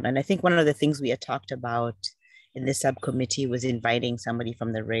middle ground. And I think one of the things we had talked about in this subcommittee was inviting somebody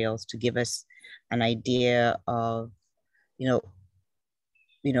from the rails to give us an idea of, you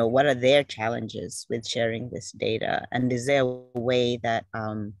know, what are their challenges with sharing this data? And is there a way that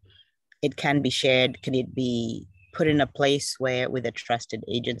it can be shared? Can it be put in a place where with a trusted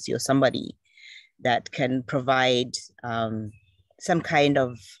agency or somebody that can provide some kind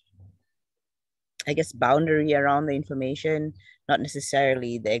of, I guess, boundary around the information, not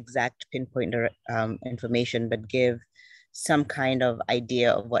necessarily the exact pinpoint information, but give some kind of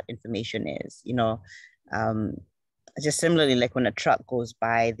idea of what information is, you know. Just similarly, like when a truck goes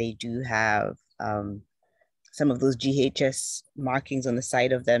by, they do have some of those GHS markings on the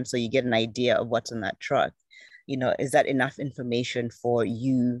side of them, so you get an idea of what's on that truck. You know, is that enough information for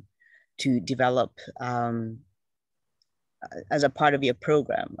you to develop as a part of your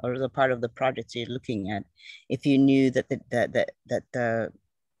program or as a part of the projects you're looking at? If you knew that the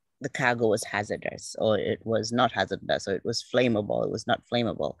cargo was hazardous, or it was not hazardous, or it was flammable, it was not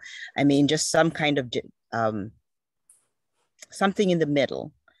flammable. I mean, just some kind of something in the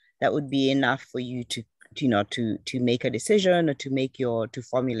middle that would be enough for you to make a decision or to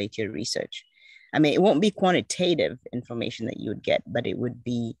formulate your research. I mean, it won't be quantitative information that you would get, but it would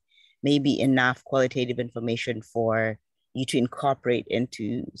be maybe enough qualitative information for you to incorporate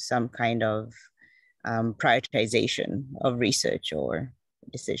into some kind of prioritization of research or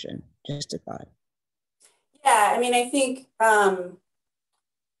decision. Just a thought. Yeah, I mean, I think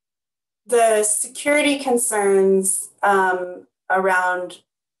the security concerns around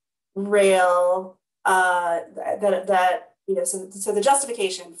rail that you know, so the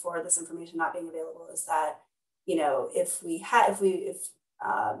justification for this information not being available is that, you know, if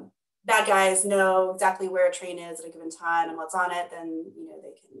bad guys know exactly where a train is at a given time and what's on it, then, you know,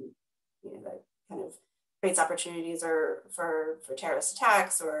 they can, you know, that kind of creates opportunities or for terrorist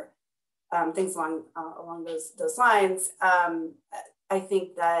attacks or things along those lines. I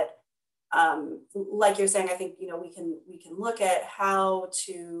think that, like you're saying, I think, you know, we can look at how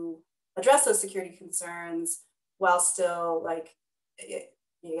to address those security concerns while still, like,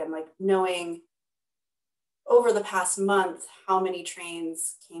 again, like knowing over the past month how many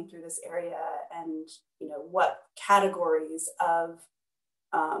trains came through this area and, you know, what categories of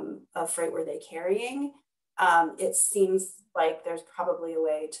freight were they carrying. It seems like there's probably a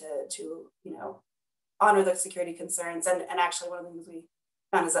way to you know, honor the security concerns. And actually one of the things we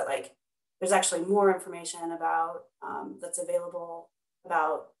found is that, like, there's actually more information about that's available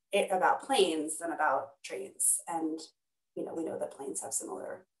about planes than about trains. And, you know, we know that planes have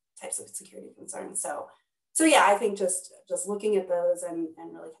similar types of security concerns. So yeah, I think just looking at those and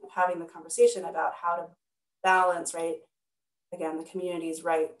really kind of having the conversation about how to balance, right, again, the community's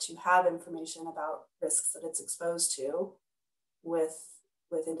right to have information about risks that it's exposed to with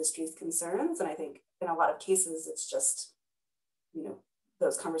industry's concerns. And I think in a lot of cases, it's just, you know,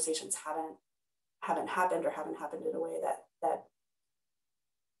 those conversations haven't happened or haven't happened in a way that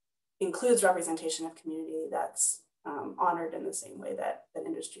includes representation of community that's honored in the same way that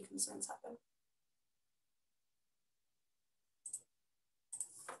industry concerns happen.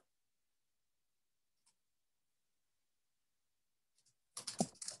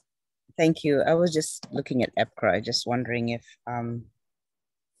 Thank you. I was just looking at EPCRA, just wondering if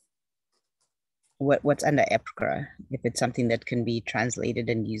what's under EPCRA, if it's something that can be translated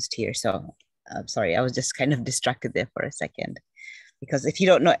and used here. So sorry, I was just kind of distracted there for a second. Because if you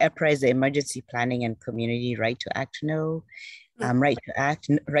don't know, EPRA is the Emergency Planning and Community Right to Act Know, Right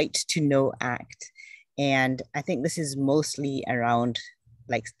to Know Act. And I think this is mostly around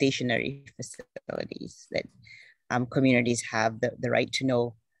like stationary facilities that communities have the right to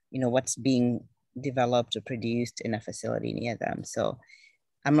know, you know, what's being developed or produced in a facility near them. So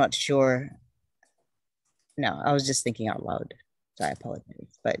I'm not sure. No, I was just thinking out loud, so I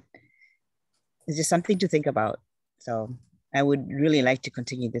apologize, but it's just something to think about. So I would really like to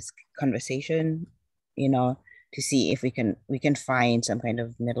continue this conversation, you know, to see if we can find some kind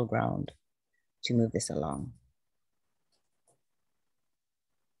of middle ground to move this along.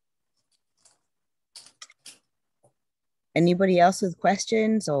 Anybody else with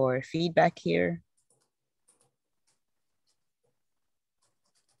questions or feedback here?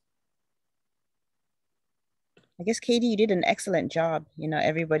 I guess, Katie, you did an excellent job. You know,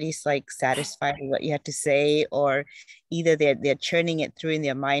 everybody's like satisfied with what you had to say, or either they're churning it through in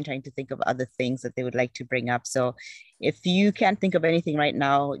their mind, trying to think of other things that they would like to bring up. So if you can't think of anything right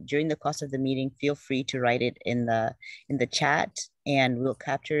now during the course of the meeting, feel free to write it in the chat and we'll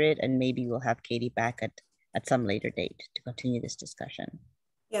capture it, and maybe we'll have Katie back at some later date to continue this discussion.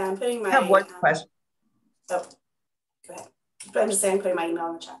 Yeah, I'm putting my I have one question. Oh, go ahead. But I'm just saying I'm putting my email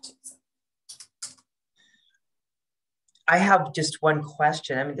in the chat too. So. I have just one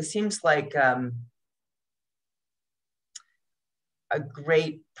question. I mean, this seems like a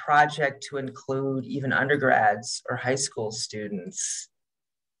great project to include even undergrads or high school students.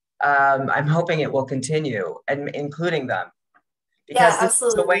 I'm hoping it will continue and including them, because this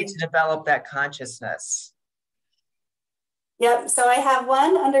is a way to develop that consciousness. Yep. So I have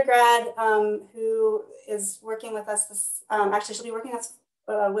one undergrad who is working with us. Actually, she'll be working with us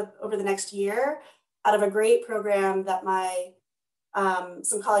over the next year out of a great program that my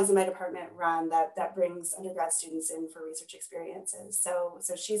some colleagues in my department run that brings undergrad students in for research experiences. So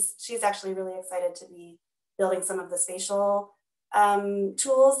she's actually really excited to be building some of the spatial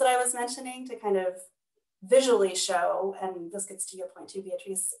tools that I was mentioning to kind of visually show, and this gets to your point too,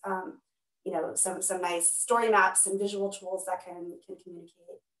 Beatrice, you know, some nice story maps and visual tools that can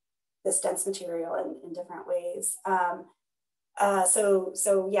communicate this dense material in different ways.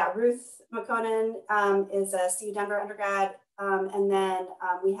 So yeah, Ruth McConan is a CU Denver undergrad. And then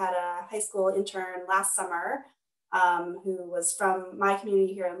we had a high school intern last summer who was from my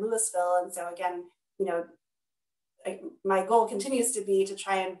community here in Louisville. And so again, you know, my goal continues to be to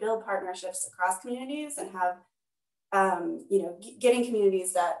try and build partnerships across communities and have, you know, getting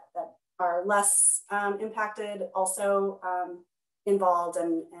communities that are less impacted also involved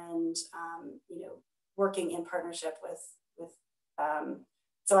and you know, working in partnership with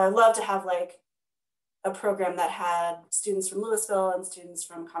so I love to have like a program that had students from Louisville and students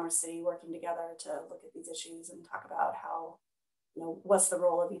from Commerce City working together to look at these issues and talk about how, you know, what's the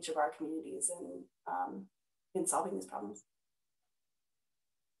role of each of our communities in solving these problems.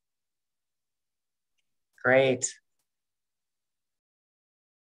 Great.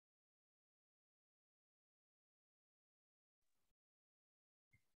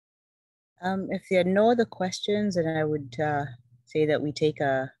 If there are no other questions, then I would say that we take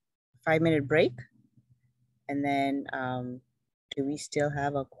a 5-minute break. And then do we still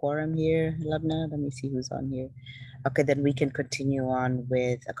have a quorum here, Labna? Let me see who's on here. Okay, then we can continue on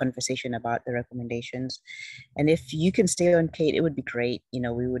with a conversation about the recommendations. And if you can stay on, Kate, it would be great. You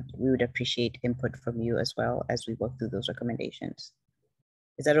know, we would appreciate input from you as well as we work through those recommendations.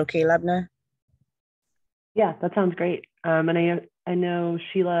 Is that okay, Labna? Yeah, that sounds great. And I know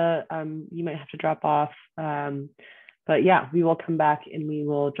Sheila, you might have to drop off, but yeah, we will come back and we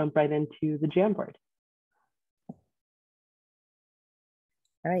will jump right into the Jamboard.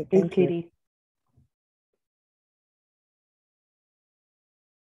 All right, thanks, Katie.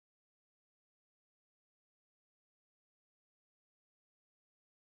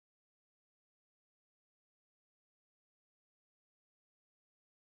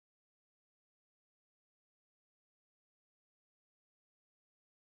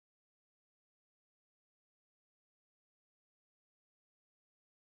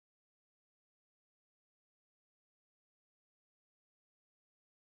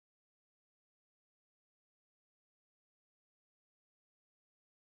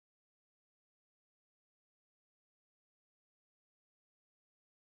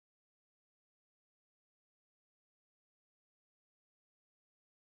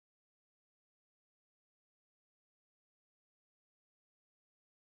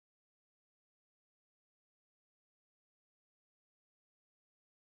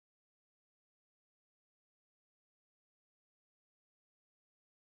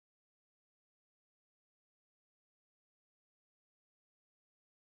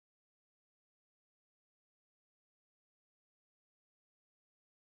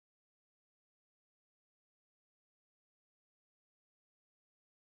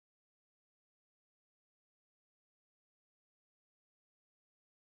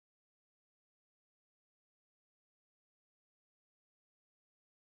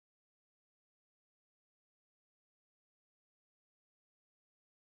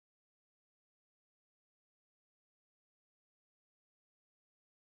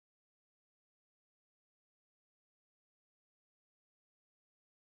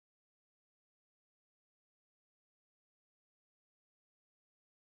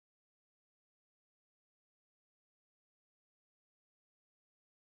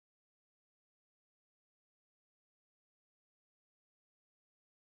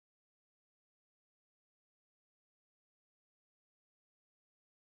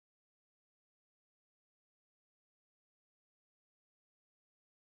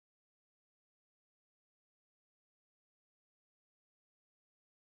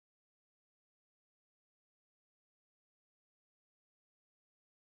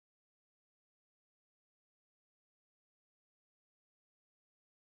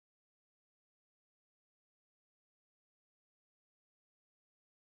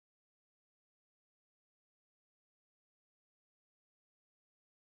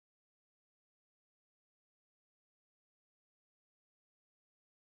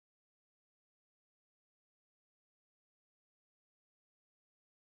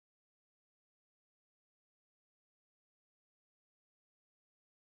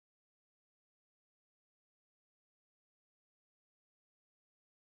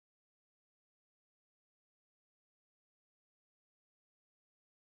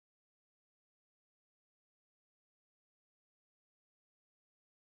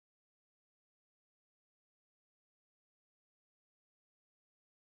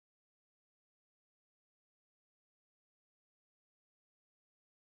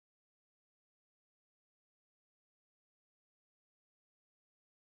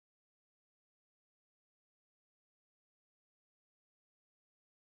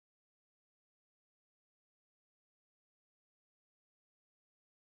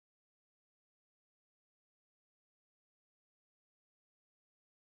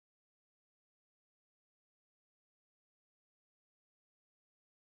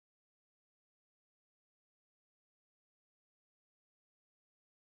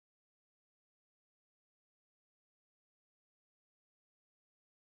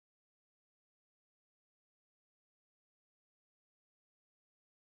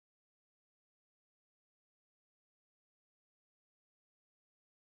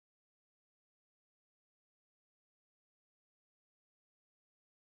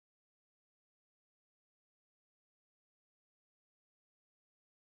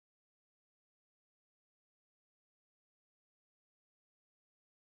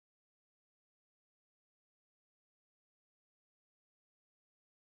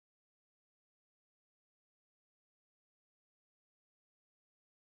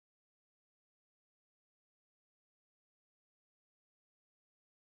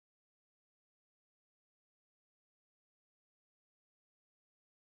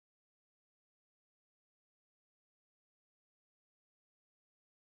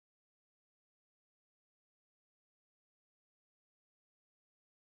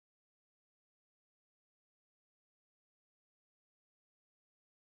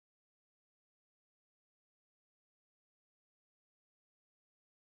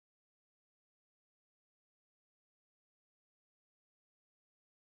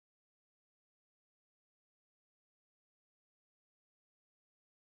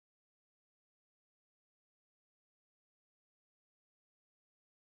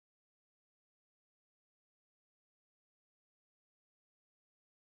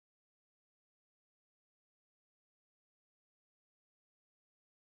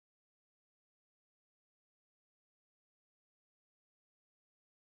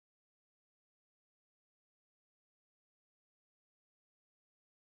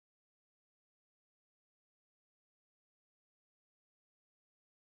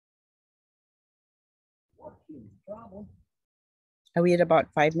 Are we at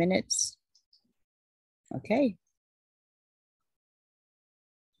about 5 minutes? Okay.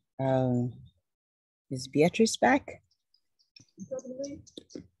 Is Beatrice back?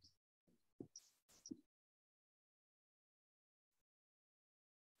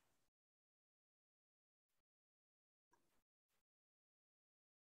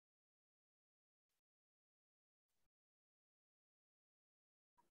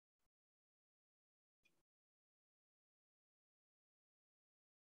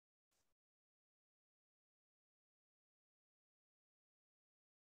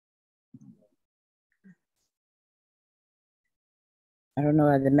 I don't know,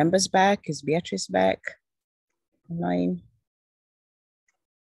 are the members back? Is Beatrice back online?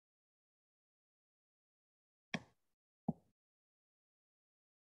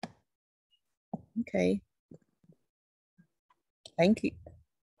 Okay. Thank you.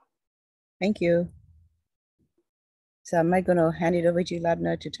 Thank you. So am I going to hand it over to you,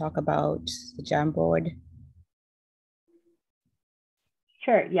 Ladna, to talk about the Jamboard?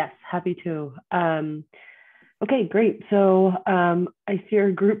 Sure, yes, happy to. Okay, great. So I see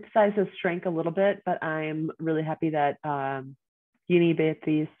our group size has shrank a little bit, but I'm really happy that Uni,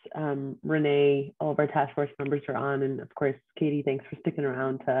 Beatrice, Renee, all of our task force members are on. And of course, Katie, thanks for sticking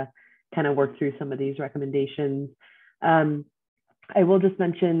around to kind of work through some of these recommendations. I will just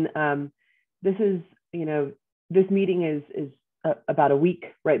mention, this is, this meeting is about a week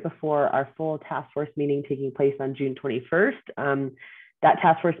right before our full task force meeting taking place on June 21st. That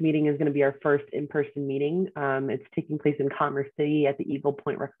task force meeting is going to be our first in-person meeting. It's taking place in Commerce City at the Eagle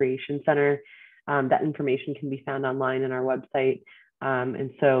Point Recreation Center. That information can be found online on our website.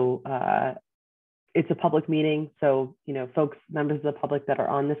 And so it's a public meeting. So, folks, members of the public that are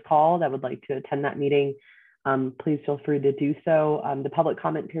on this call that would like to attend that meeting, please feel free to do so. The public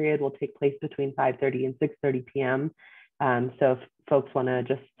comment period will take place between 5:30 and 6:30 p.m. So if folks want to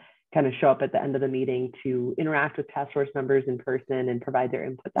just kind of show up at the end of the meeting to interact with task force members in person and provide their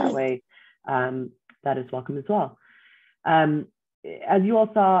input that way, that is welcome as well. As you all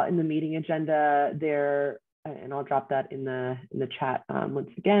saw in the meeting agenda there, and I'll drop that in the chat once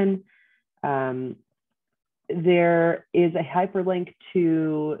again, there is a hyperlink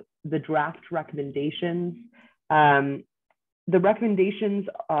to the draft recommendations. The recommendations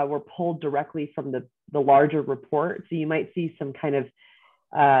were pulled directly from the larger report. So you might see some kind of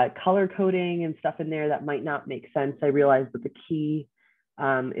color coding and stuff in there that might not make sense. I realize that the key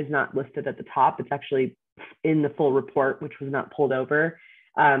is not listed at the top. It's actually in the full report, which was not pulled over.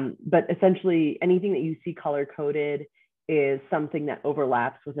 But essentially anything that you see color coded is something that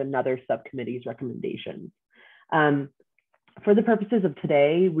overlaps with another subcommittee's recommendations. For the purposes of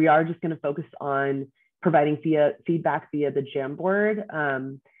today, we are just going to focus on providing feedback via the Jamboard.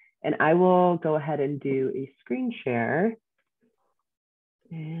 And I will go ahead and do a screen share.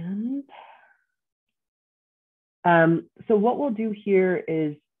 And so what we'll do here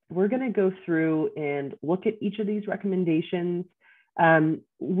is we're going to go through and look at each of these recommendations.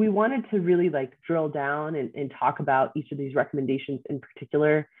 We wanted to really drill down and talk about each of these recommendations in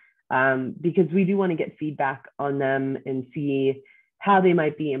particular, because we do want to get feedback on them and see how they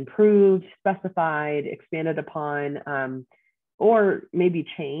might be improved, specified, expanded upon, or maybe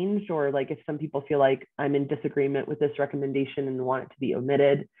changed, or if some people feel like I'm in disagreement with this recommendation and want it to be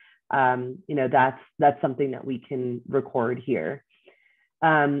omitted, that's something that we can record here.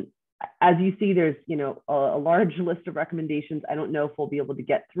 As you see, there's a large list of recommendations. I don't know if we'll be able to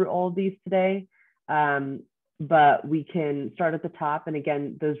get through all of these today, but we can start at the top. And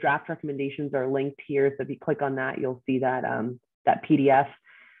again, those draft recommendations are linked here. So if you click on that, you'll see that, that PDF.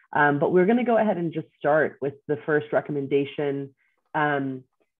 But we're going to go ahead and just start with the first recommendation. And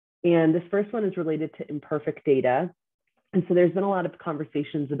this first one is related to imperfect data. And so there's been a lot of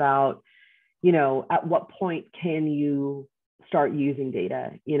conversations about, at what point can you start using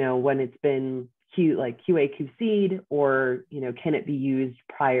data, when it's been QA/QC'd, or, can it be used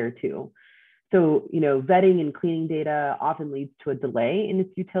prior to? So, vetting and cleaning data often leads to a delay in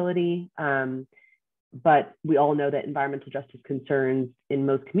its utility. But we all know that environmental justice concerns in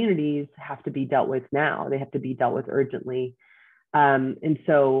most communities have to be dealt with now. They have to be dealt with urgently. And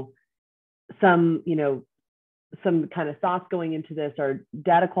so some kind of thoughts going into this are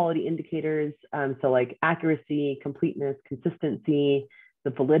data quality indicators. So accuracy, completeness, consistency, the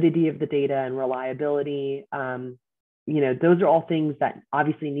validity of the data and reliability. Those are all things that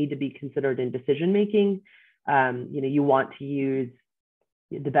obviously need to be considered in decision-making. You want to use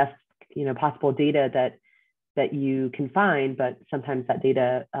the best possible data that you can find, but sometimes that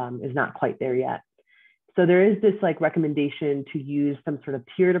data is not quite there yet. So there is this recommendation to use some sort of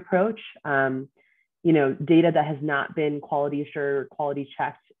tiered approach. data that has not been quality assured or quality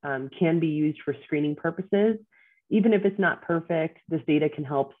checked can be used for screening purposes. Even if it's not perfect, this data can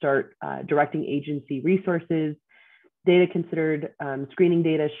help start directing agency resources. Data considered screening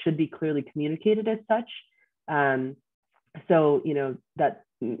data should be clearly communicated as such. So, that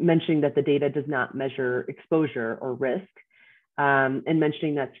mentioning that the data does not measure exposure or risk, and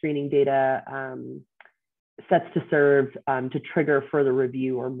mentioning that screening data sets to serve to trigger further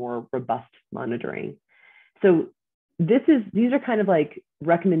review or more robust monitoring. So these are kind of like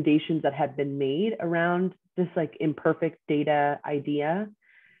recommendations that have been made around this like imperfect data idea.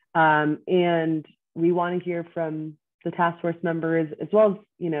 And we want to hear from the task force members as well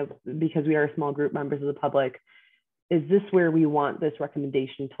as, because we are small group members of the public, is this where we want this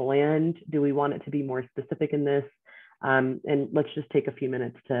recommendation to land? Do we want it to be more specific in this? And let's just take a few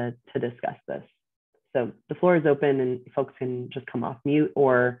minutes to discuss this. So the floor is open and folks can just come off mute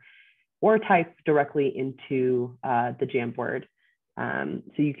or type directly into the Jamboard. So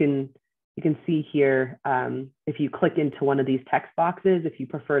you can see here, if you click into one of these text boxes, if you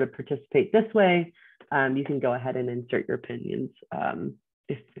prefer to participate this way, you can go ahead and insert your opinions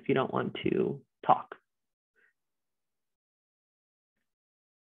if you don't want to talk.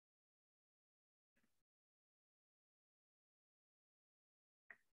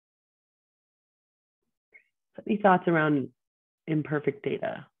 So any thoughts around imperfect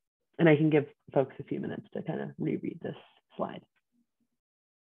data? And I can give folks a few minutes to kind of reread this slide.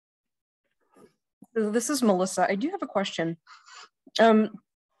 This is Melissa. I do have a question.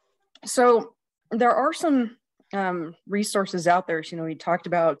 So there are some resources out there. We talked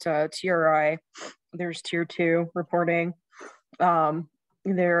about TRI. There's tier 2 reporting.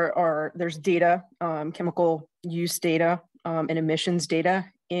 There's data, chemical use data, and emissions data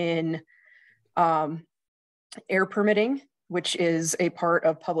in air permitting, which is a part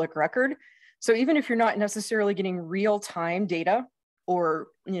of public record. So even if you're not necessarily getting real-time data or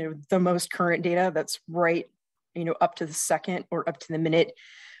the most current data that's right, up to the second or up to the minute,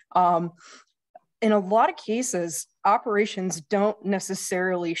 in a lot of cases, operations don't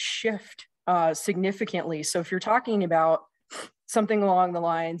necessarily shift significantly. So if you're talking about something along the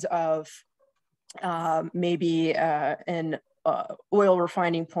lines of maybe an oil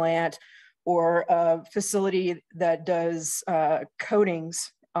refining plant or a facility that does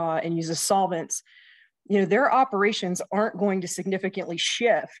coatings and uses solvents, their operations aren't going to significantly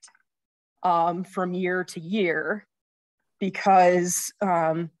shift from year to year because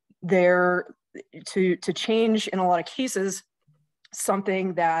they're to change in a lot of cases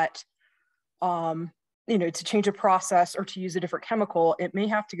something that to change a process or to use a different chemical, it may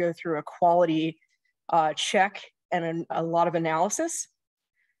have to go through a quality check and a lot of analysis.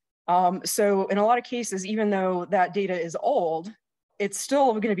 So in a lot of cases, even though that data is old, it's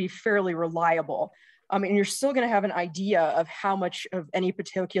still going to be fairly reliable. And you're still going to have an idea of how much of any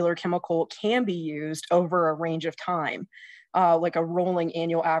particular chemical can be used over a range of time, like a rolling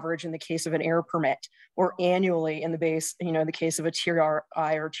annual average in the case of an air permit, or annually in the case of a tier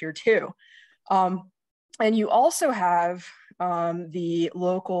I or tier 2. And you also have the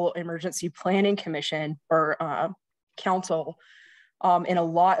local emergency planning commission or council in a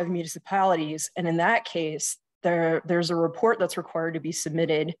lot of municipalities. And in that case, there's a report that's required to be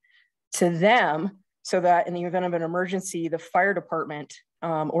submitted to them so that in the event of an emergency, the fire department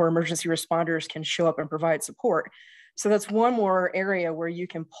or emergency responders can show up and provide support. So that's one more area where you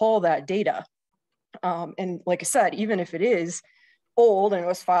can pull that data. And like I said, even if it is old and it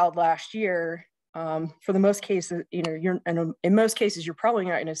was filed last year, for the most cases, in most cases, you're probably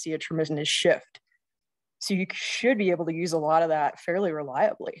not going to see a tremendous shift. So you should be able to use a lot of that fairly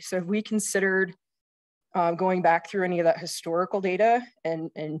reliably. So if we considered going back through any of that historical data and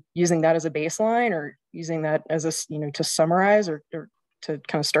using that as a baseline, or using that as a, to summarize or to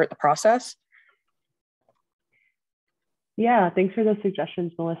kind of start the process. Yeah, thanks for those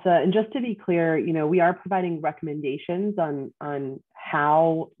suggestions, Melissa. And just to be clear, we are providing recommendations on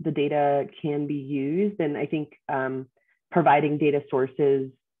how the data can be used. And I think providing data sources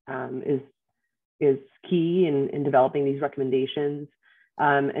is key in developing these recommendations.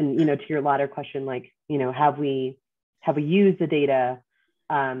 And to your latter question, like, have we used the data?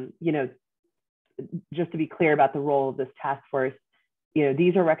 Just to be clear about the role of this task force,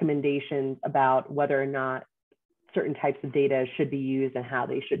 these are recommendations about whether or not certain types of data should be used and how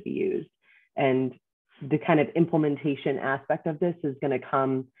they should be used. And the kind of implementation aspect of this is going to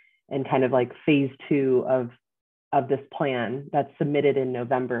come in kind of like phase 2 of this plan that's submitted in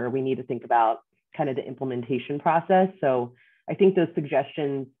November. We need to think about kind of the implementation process. So I think those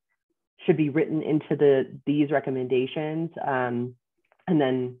suggestions should be written into these recommendations. And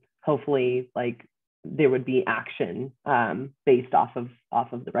then hopefully, like, there would be action based off of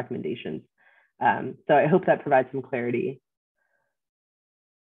the recommendations. So I hope that provides some clarity.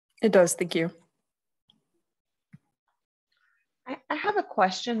 It does, thank you. I have a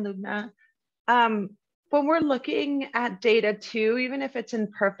question, Lubna. When we're looking at data too, even if it's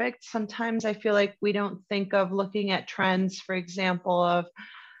imperfect, sometimes I feel like we don't think of looking at trends, for example, of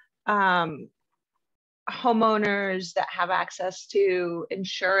homeowners that have access to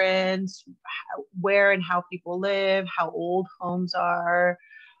insurance, where and how people live, how old homes are,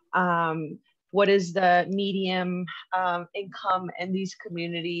 what is the medium income in these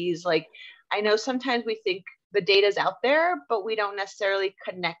communities. Like, I know sometimes we think the data is out there, but we don't necessarily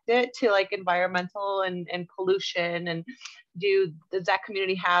connect it to like environmental and pollution. And does that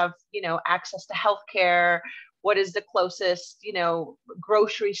community have, access to healthcare? What is the closest,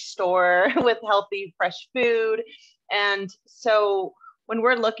 grocery store with healthy, fresh food? And so when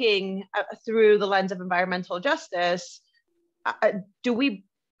we're looking through the lens of environmental justice, are we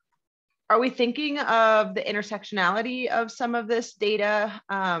thinking of the intersectionality of some of this data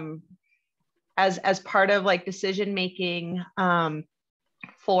as part of like decision making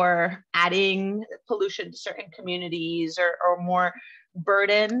for adding pollution to certain communities or more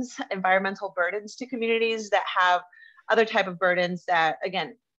burdens, environmental burdens to communities that have other type of burdens that,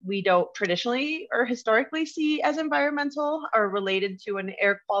 again, we don't traditionally or historically see as environmental or related to an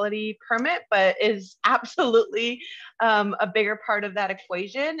air quality permit, but is absolutely a bigger part of that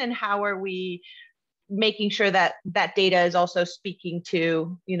equation? And how are we making sure that that data is also speaking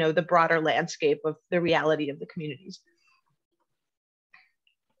to, the broader landscape of the reality of the communities?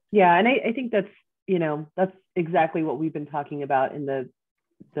 Yeah, and I think that's exactly what we've been talking about in the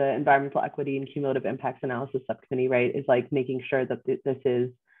environmental equity and cumulative impacts analysis subcommittee, right? Is like making sure that this is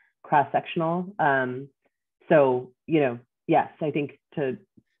cross-sectional. So, yes, I think to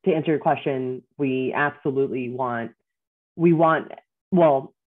answer your question, we absolutely want,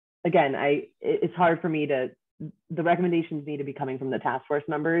 well, again, it's hard for me the recommendations need to be coming from the task force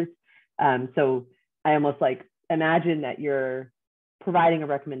members. So I almost like imagine that you're providing a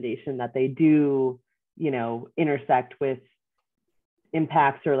recommendation that they do, intersect with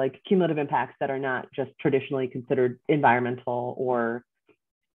impacts or like cumulative impacts that are not just traditionally considered environmental or,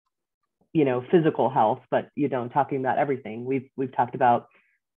 physical health, but, talking about everything. We've talked about,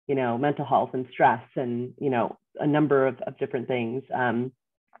 mental health and stress and, a number of different things.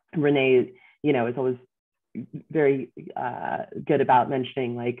 Renee, is always very good about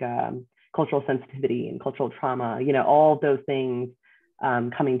mentioning like cultural sensitivity and cultural trauma, all of those things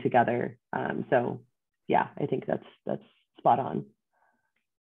coming together. So yeah, I think that's spot on.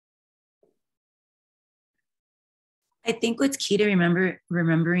 I think what's key to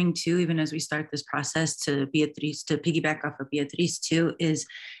remembering too, even as we start this process, to piggyback off of Beatriz too, is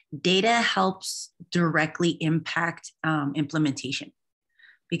data helps directly impact implementation,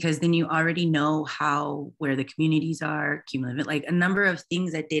 because then you already know where the communities are, cumulative, like a number of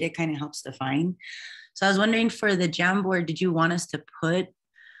things that data kind of helps define. So I was wondering, for the Jamboard, did you want us to put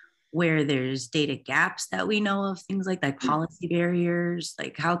where there's data gaps that we know of, things like policy barriers?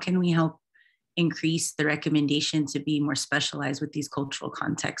 Like, how can we help increase the recommendation to be more specialized with these cultural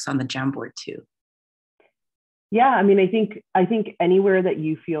contexts on the Jamboard too? Yeah, I mean, I think anywhere that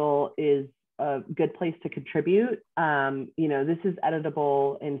you feel is a good place to contribute. This is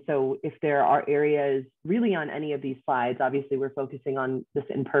editable. And so if there are areas really on any of these slides, obviously we're focusing on this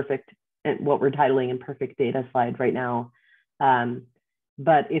imperfect and what we're titling imperfect data slide right now.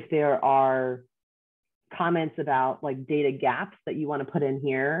 But if there are comments about like data gaps that you want to put in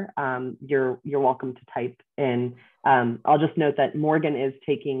here, you're welcome to type in. I'll just note that Morgan is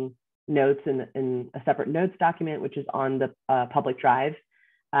taking notes in a separate notes document, which is on the public drive.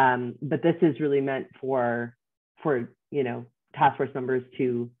 But this is really meant for task force members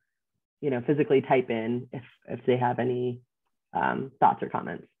to physically type in if they have any thoughts or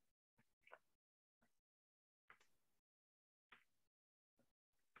comments.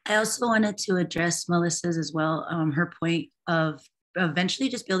 I also wanted to address Melissa's as well, her point of eventually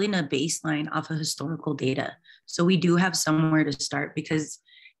just building a baseline off of historical data. So we do have somewhere to start, because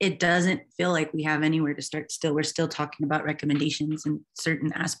it doesn't feel like we have anywhere to start still. We're still talking about recommendations in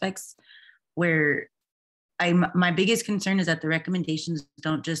certain aspects where my biggest concern is that the recommendations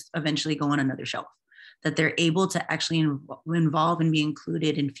don't just eventually go on another shelf, that they're able to actually involve and be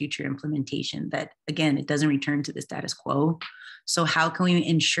included in future implementation, that again, it doesn't return to the status quo. So how can we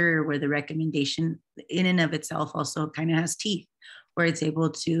ensure where the recommendation in and of itself also kind of has teeth, where it's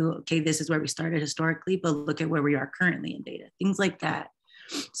able to, okay, this is where we started historically, but look at where we are currently in data, things like that.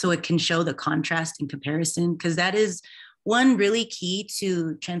 So it can show the contrast and comparison, because that is one, really key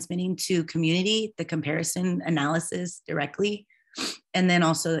to transmitting to community the comparison analysis directly. And then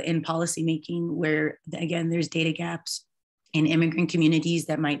also in policymaking, where again, there's data gaps in immigrant communities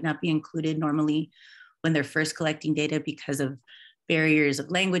that might not be included normally when they're first collecting data because of barriers of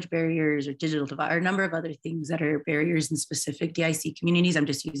language barriers or digital divide, or a number of other things that are barriers in specific DIC communities. I'm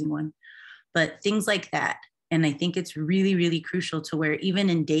just using one, but things like that. And I think it's really, really crucial to where even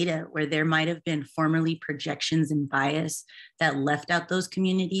in data where there might have been formerly projections and bias that left out those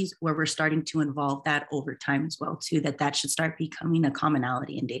communities, where we're starting to involve that over time as well too, that should start becoming a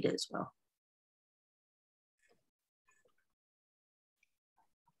commonality in data as well.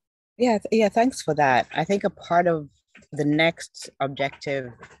 Yeah, thanks for that. I think a part of the next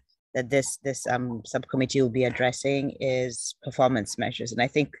objective that this subcommittee will be addressing is performance measures. And I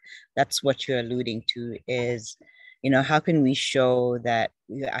think that's what you're alluding to is, how can we show that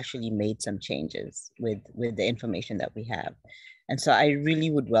we actually made some changes with the information that we have? And so I really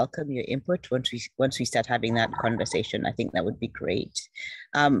would welcome your input once we start having that conversation. I think that would be great.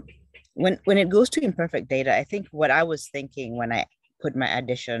 When it goes to imperfect data, I think what I was thinking when I put my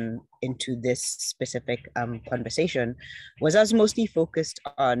addition into this specific conversation was I was mostly focused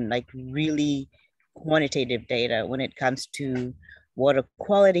on like really quantitative data when it comes to water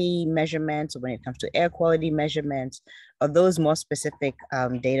quality measurements, or when it comes to air quality measurements, or those more specific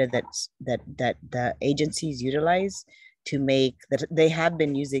data that the agencies utilize to make, that they have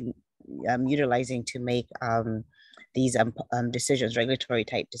been utilizing to make these decisions, regulatory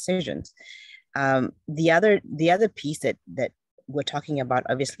type decisions. The other piece that we're talking about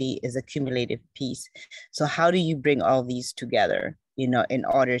obviously is a cumulative piece. So how do you bring all these together, in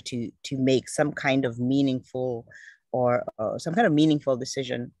order to make some kind of meaningful or some kind of meaningful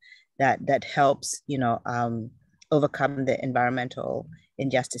decision that helps, overcome the environmental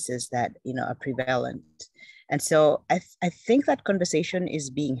injustices that, are prevalent. And so I think that conversation is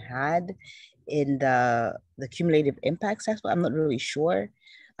being had in the cumulative impacts aspect. I'm not really sure.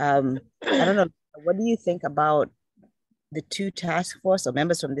 I don't know. What do you think about the two task force or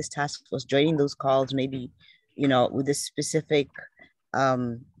members from this task force joining those calls, maybe, with a specific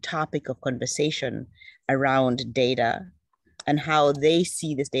topic of conversation around data and how they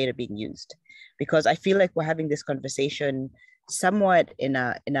see this data being used? Because I feel like we're having this conversation somewhat in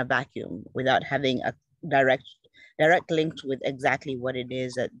a vacuum without having a direct link with exactly what it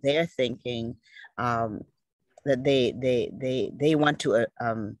is that they're thinking, that they want to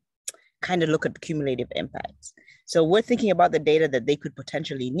kind of look at cumulative impacts. So we're thinking about the data that they could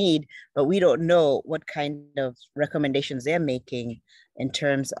potentially need, but we don't know what kind of recommendations they're making in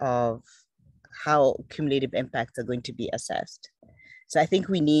terms of how cumulative impacts are going to be assessed. So I think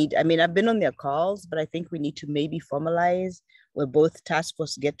I've been on their calls, but I think we need to maybe formalize where both task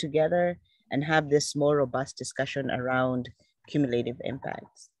force get together and have this more robust discussion around cumulative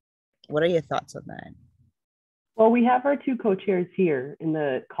impacts. What are your thoughts on that? Well, we have our two co-chairs here in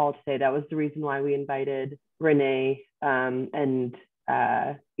the call today. That was the reason why we invited Renee and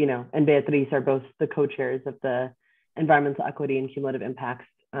Beatriz are both the co-chairs of the Environmental Equity and Cumulative Impacts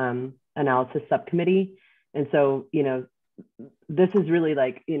Analysis Subcommittee. And so, this is really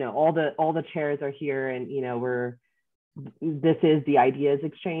like, all the chairs are here, and, this is the ideas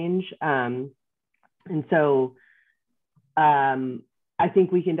exchange. And so I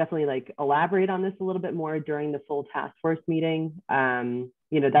think we can definitely like elaborate on this a little bit more during the full task force meeting.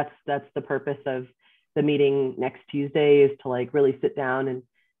 That's the purpose of the meeting next Tuesday, is to like really sit down and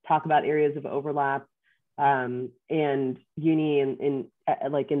talk about areas of overlap. And Uni, in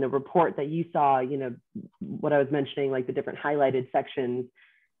the report that you saw, what I was mentioning, like the different highlighted sections,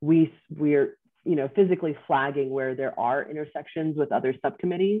 we're physically flagging where there are intersections with other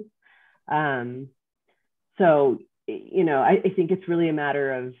subcommittees. So I think it's really a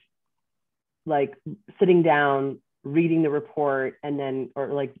matter of like sitting down, reading the report, and then, or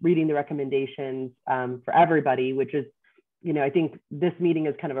like reading the recommendations for everybody, which is, I think this meeting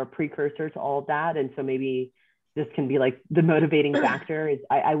is kind of a precursor to all of that. And so maybe this can be like the motivating factor. Is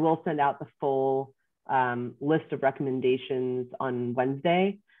I will send out the full list of recommendations on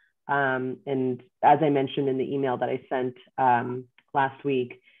Wednesday. And as I mentioned in the email that I sent last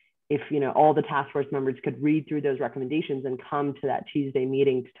week, if all the task force members could read through those recommendations and come to that Tuesday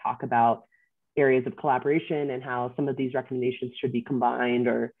meeting to talk about areas of collaboration and how some of these recommendations should be combined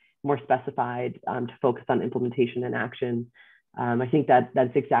or more specified to focus on implementation and action. I think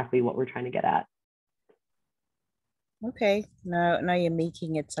that's exactly what we're trying to get at. Okay, now you're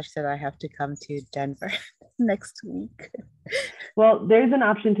making it such that I have to come to Denver next week. Well, there's an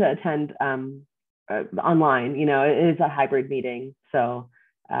option to attend online. It is a hybrid meeting, so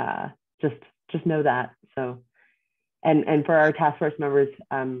just know that. So And for our task force members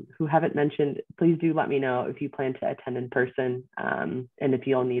who haven't mentioned, please do let me know if you plan to attend in person and if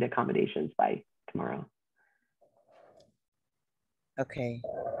you'll need accommodations by tomorrow. Okay.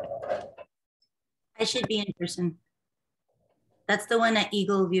 I should be in person. That's the one at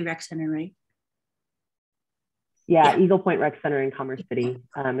Eagle View Rec Center, right? Yeah, Eagle Point Rec Center in Commerce City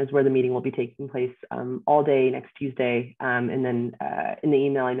is where the meeting will be taking place all day next Tuesday. And then in the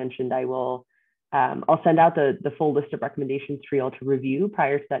email I mentioned, I'll send out the full list of recommendations for you all to review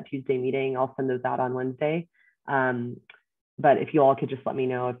prior to that Tuesday meeting. I'll send those out on Wednesday. But if you all could just let me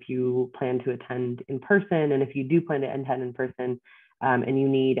know if you plan to attend in person, and if you do plan to attend in person and you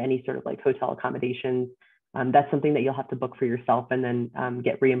need any sort of like hotel accommodations, that's something that you'll have to book for yourself and then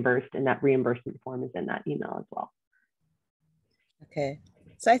get reimbursed. And that reimbursement form is in that email as well. Okay.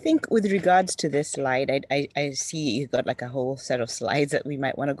 So I think with regards to this slide, I see you got like a whole set of slides that we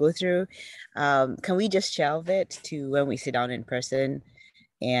might want to go through. Can we just shelve it to when we sit down in person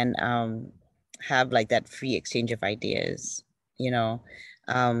and have like that free exchange of ideas, you know?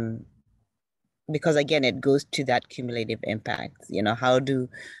 Because again, it goes to that cumulative impact. You know, how do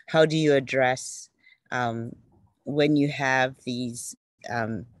you address when you have these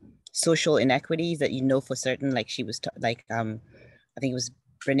social inequities that you know for certain, like she was I think it was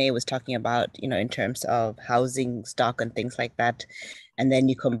Renee was talking about, you know, in terms of housing stock and things like that, and then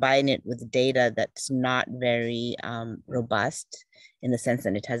you combine it with data that's not very robust in the sense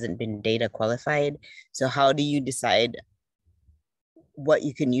that it hasn't been data qualified. So how do you decide what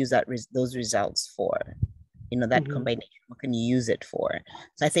you can use those results for? You know, that combination, what can you use it for?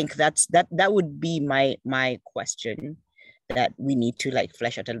 So I think that would be my question that we need to like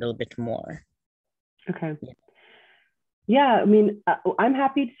flesh out a little bit more. Okay. Yeah, I mean, I'm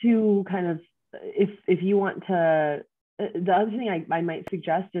happy to kind of, if you want to, the other thing I might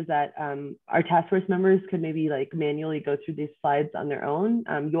suggest is that our task force members could maybe like manually go through these slides on their own.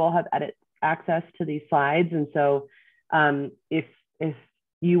 You all have edit access to these slides. And so if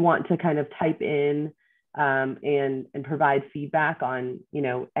you want to kind of type in and provide feedback on, you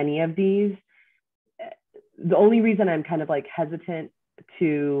know, any of these, the only reason I'm kind of like hesitant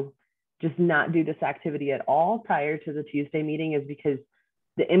to just not do this activity at all prior to the Tuesday meeting is because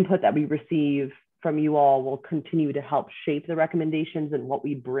the input that we receive from you all will continue to help shape the recommendations and what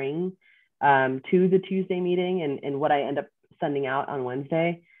we bring to the Tuesday meeting and what I end up sending out on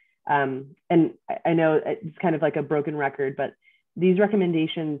Wednesday. And I know it's kind of like a broken record, but these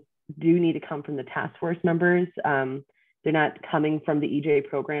recommendations do need to come from the task force members. They're not coming from the EJ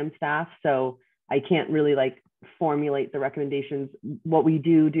program staff. So I can't really like formulate the recommendations. What we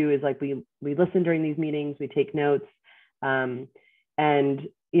do is like we listen during these meetings, we take notes. And,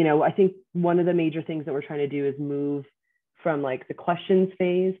 you know, I think one of the major things that we're trying to do is move from like the questions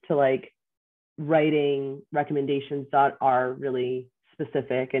phase to like writing recommendations that are really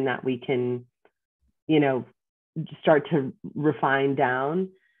specific and that we can, you know, start to refine down.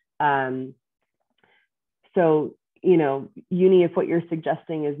 So, you know, Uni, if what you're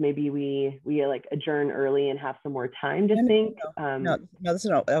suggesting is maybe we like adjourn early and have some more time to think. No, that's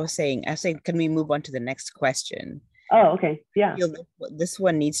not what I was saying. I was saying, can we move on to the next question? Oh, okay. Yeah. This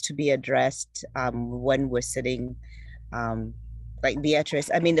one needs to be addressed when we're sitting, like Beatrice.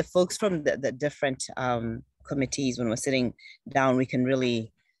 I mean, the folks from the different committees, when we're sitting down, we can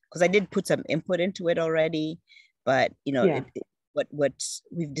really, because I did put some input into it already, but you know, what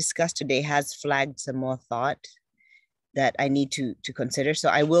we've discussed today has flagged some more thought that I need to consider. So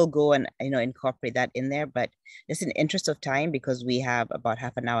I will go and, you know, incorporate that in there, but just in the interest of time, because we have about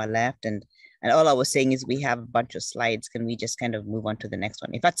half an hour left, and all I was saying is we have a bunch of slides. Can we just kind of move on to the next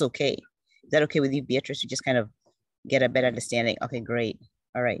one? If that's okay. Is that okay with you, Beatrice? You just kind of get a better understanding. Okay, great.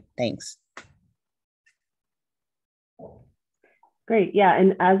 All right, thanks. Great, yeah,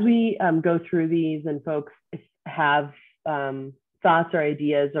 and as we go through these and folks have thoughts or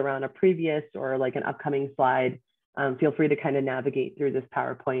ideas around a previous or like an upcoming slide, feel free to kind of navigate through this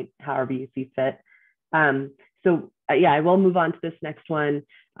PowerPoint however you see fit. So yeah, I will move on to this next one.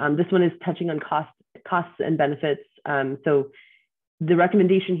 This one is touching on costs and benefits. So the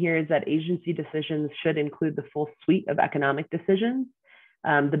recommendation here is that agency decisions should include the full suite of economic decisions,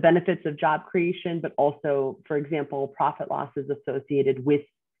 the benefits of job creation, but also, for example, profit losses associated with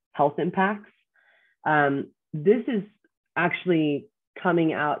health impacts. This is actually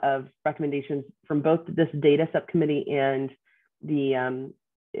coming out of recommendations from both this data subcommittee and the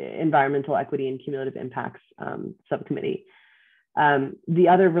environmental equity and cumulative impacts subcommittee. The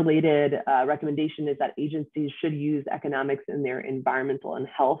other related recommendation is that agencies should use economics in their environmental and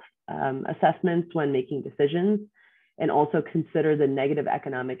health assessments when making decisions. and also consider the negative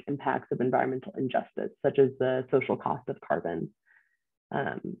economic impacts of environmental injustice, such as the social cost of carbon.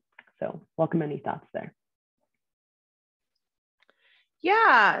 So welcome any thoughts there.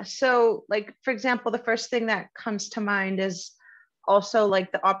 Yeah, so like, for example, the first thing that comes to mind is also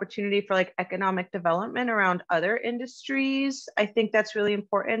like the opportunity for like economic development around other industries. I think that's really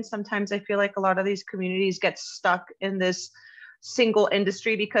important. Sometimes I feel like a lot of these communities get stuck in this single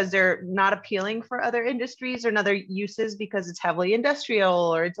industry because they're not appealing for other industries or other uses because it's heavily industrial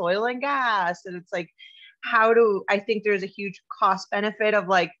or it's oil and gas. And it's like, I think there's a huge cost benefit of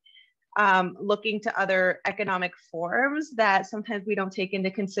like looking to other economic forms that sometimes we don't take into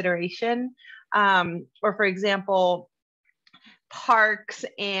consideration. Or for example, parks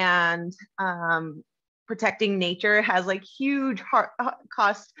and protecting nature has like huge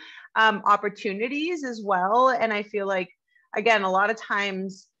cost opportunities as well. And I feel like, again, a lot of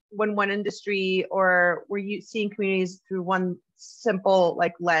times when one industry or we're seeing communities through one simple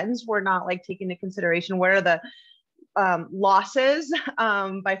like lens, we're not like taking into consideration what are the losses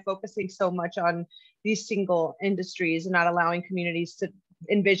by focusing so much on these single industries and not allowing communities to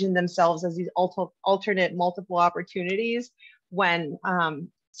envision themselves as these alternate multiple opportunities when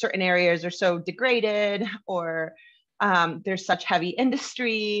certain areas are so degraded or there's such heavy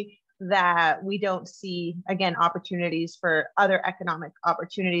industry that we don't see, again, opportunities for other economic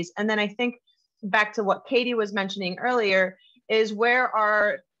opportunities. And then I think back to what Katie was mentioning earlier is in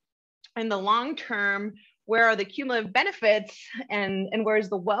the long term, where are the cumulative benefits and where's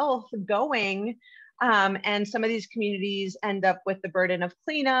the wealth going? And some of these communities end up with the burden of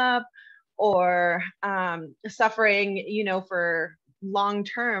cleanup or suffering, you know, for long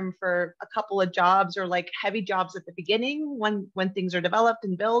term for a couple of jobs or like heavy jobs at the beginning when things are developed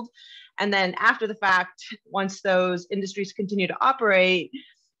and built. And then after the fact, once those industries continue to operate,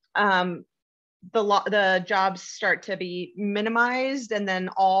 the jobs start to be minimized and then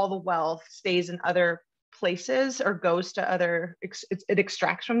all the wealth stays in other places or goes to other, it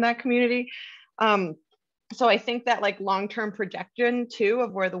extracts from that community. So I think that like long-term projection too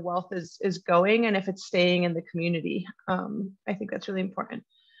of where the wealth is going and if it's staying in the community, I think that's really important.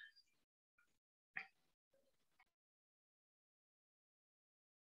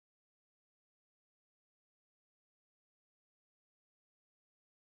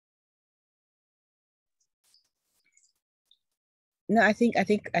 No, I think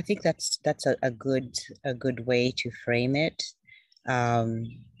that's a good way to frame it.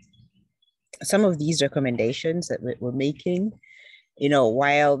 Some of these recommendations that we're making, you know,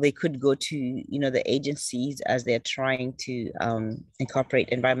 while they could go to, you know, the agencies as they're trying to incorporate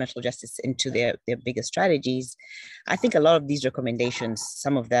environmental justice into their bigger strategies, I think a lot of these recommendations,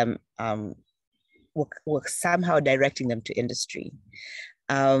 some of them were somehow directing them to industry.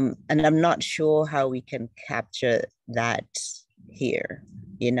 And I'm not sure how we can capture that here.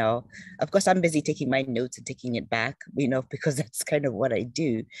 You know, of course, I'm busy taking my notes and taking it back, you know, because that's kind of what I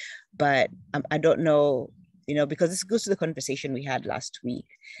do. But I don't know, you know, because this goes to the conversation we had last week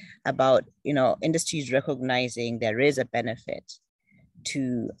about, you know, industries recognizing there is a benefit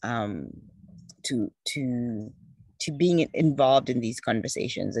to being involved in these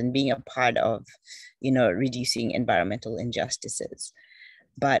conversations and being a part of, you know, reducing environmental injustices.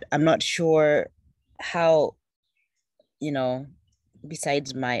 But I'm not sure how, you know,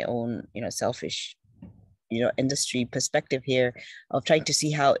 besides my own, you know, selfish, you know, industry perspective here of trying to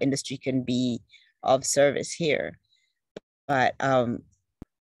see how industry can be of service here. But I'm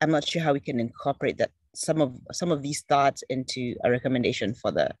not sure how we can incorporate that some of these thoughts into a recommendation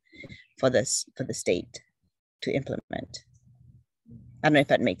for the state to implement. I don't know if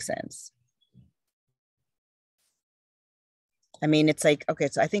that makes sense. I mean, it's like, okay,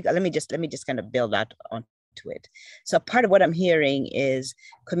 so I think let me just kind of build that onto it. So part of what I'm hearing is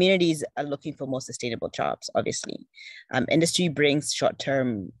communities are looking for more sustainable jobs, obviously. Industry brings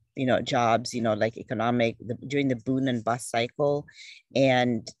short-term, you know, jobs, you know, like during the boom and bust cycle,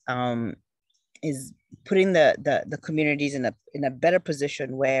 and is putting the communities in a better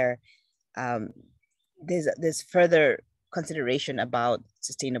position where there's further consideration about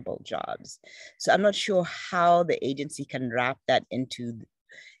sustainable jobs. So I'm not sure how the agency can wrap that into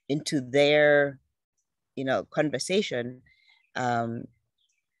their, you know, conversation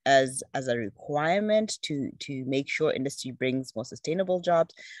as a requirement to make sure industry brings more sustainable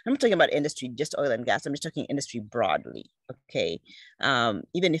jobs. I'm not talking about industry, just oil and gas. I'm just talking industry broadly, okay?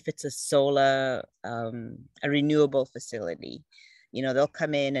 Even if it's a solar, a renewable facility, you know, they'll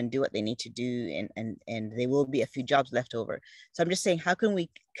come in and do what they need to do, and there will be a few jobs left over. So I'm just saying, how can we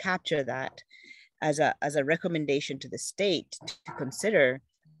capture that as a recommendation to the state to consider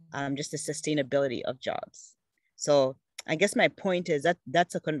just the sustainability of jobs? So I guess my point is that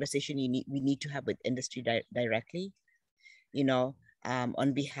that's a conversation we need to have with industry directly, you know,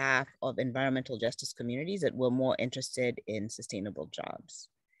 on behalf of environmental justice communities that were more interested in sustainable jobs.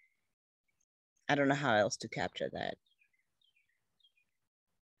 I don't know how else to capture that.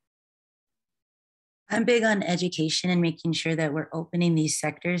 I'm big on education and making sure that we're opening these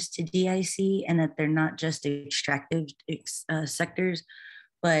sectors to DIC and that they're not just extractive sectors,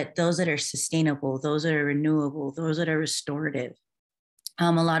 but those that are sustainable, those that are renewable, those that are restorative.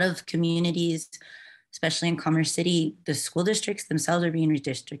 A lot of communities, especially in Commerce City, the school districts themselves are being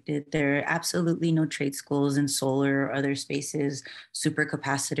redistricted. There are absolutely no trade schools in solar or other spaces,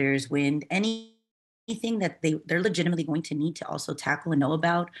 supercapacitors, wind, anything that they're legitimately going to need to also tackle and know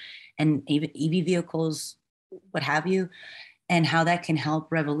about, and EV vehicles, what have you, and how that can help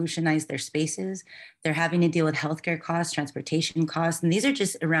revolutionize their spaces. They're having to deal with healthcare costs, transportation costs, and these are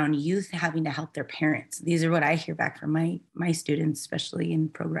just around youth having to help their parents. These are what I hear back from my students, especially in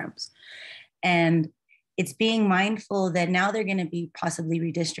programs. And it's being mindful that now they're going to be possibly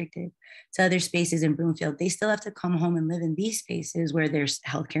redistricted to other spaces in Broomfield. They still have to come home and live in these spaces where there's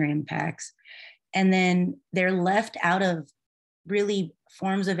healthcare impacts. And then they're left out of really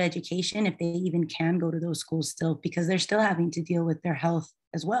forms of education, if they even can go to those schools still, because they're still having to deal with their health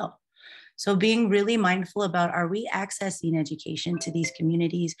as well. So being really mindful about, are we accessing education to these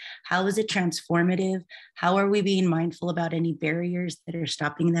communities? How is it transformative? How are we being mindful about any barriers that are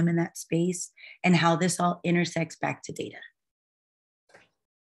stopping them in that space, and how this all intersects back to data?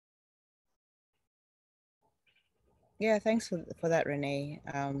 Yeah, thanks for that, Renee.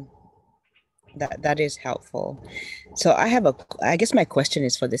 That is helpful. So I guess my question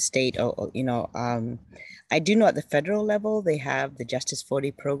is for the state, or I do know at the federal level, they have the Justice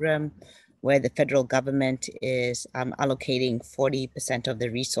 40 program, where the federal government is allocating 40% of the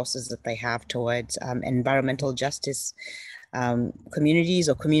resources that they have towards environmental justice communities,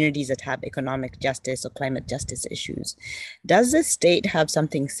 or communities that have economic justice or climate justice issues. Does the state have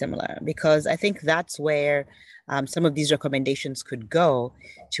something similar? Because I think that's where some of these recommendations could go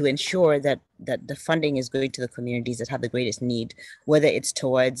to ensure that the funding is going to the communities that have the greatest need, whether it's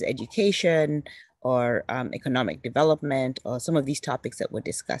towards education or economic development, or some of these topics that we're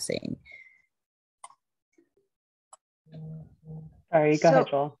discussing. Sorry, go ahead,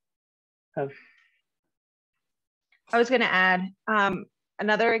 Joel. Oh. I was going to add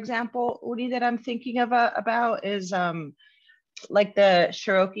another example, Udi, that I'm thinking of about is like the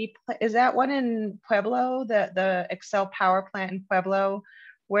Cherokee. Is that one in Pueblo, the Excel power plant in Pueblo,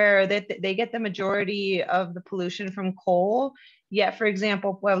 where they get the majority of the pollution from coal? Yet, for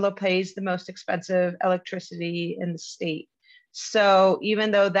example, Pueblo pays the most expensive electricity in the state. So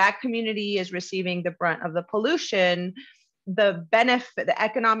even though that community is receiving the brunt of the pollution, the benefit, the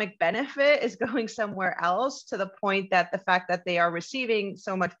economic benefit, is going somewhere else, to the point that the fact that they are receiving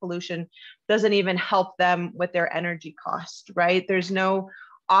so much pollution doesn't even help them with their energy cost, right? There's no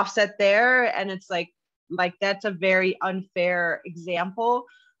offset there. And it's like that's a very unfair example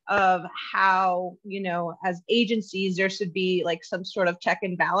of how, as agencies, there should be like some sort of check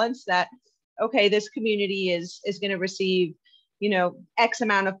and balance that, okay, this community is going to receive, X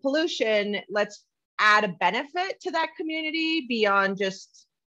amount of pollution. Let's add a benefit to that community beyond just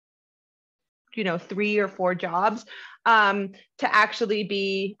 3 or 4 jobs, to actually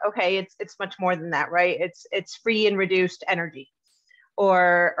be, okay, it's much more than that, right? It's free and reduced energy,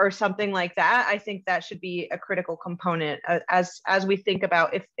 or something like that. I think that should be a critical component as we think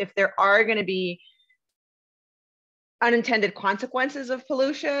about if there are going to be unintended consequences of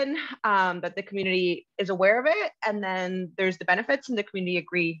pollution, that the community is aware of it, and then there's the benefits, and the community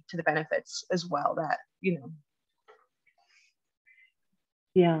agree to the benefits as well. That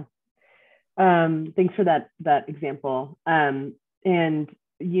Yeah. Thanks for that example. And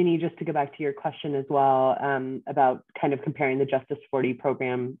Uni, just to go back to your question as well, about kind of comparing the Justice 40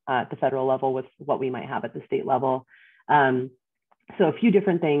 program at the federal level with what we might have at the state level. So a few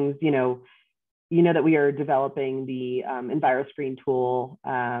different things, that we are developing the EnviroScreen tool,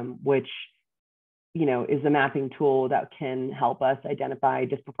 which, is a mapping tool that can help us identify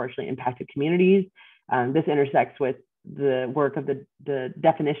disproportionately impacted communities. This intersects with the work of the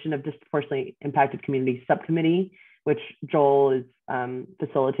definition of disproportionately impacted communities subcommittee, which Joel is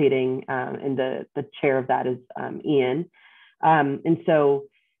facilitating, and the chair of that is Ian. And so,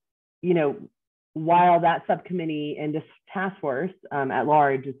 while that subcommittee and this task force at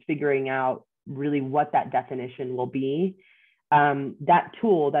large is figuring out really what that definition will be, that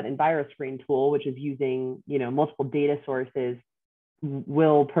tool, that EnviroScreen tool, which is using multiple data sources,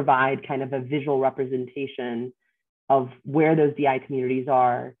 will provide kind of a visual representation of where those DI communities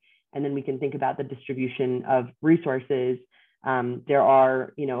are and then we can think about the distribution of resources. There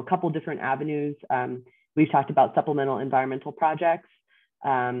are, a couple different avenues. We've talked about supplemental environmental projects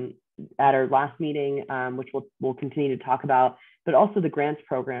at our last meeting, which we'll continue to talk about, but also the grants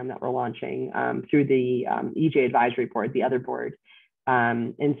program that we're launching through the EJ Advisory Board, the other board.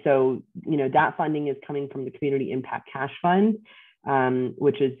 And so, that funding is coming from the Community Impact Cash Fund,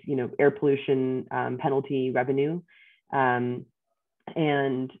 which is, air pollution penalty revenue.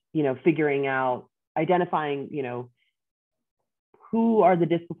 And, figuring out, identifying, who are the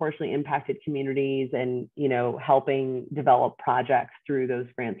disproportionately impacted communities and, helping develop projects through those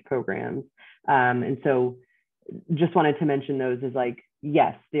grants programs. And so just wanted to mention those as like,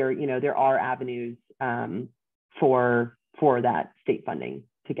 yes, there are avenues for that state funding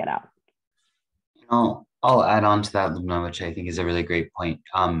to get out. I'll add on to that, Lumna, which I think is a really great point.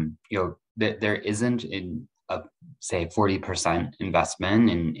 There isn't say 40% investment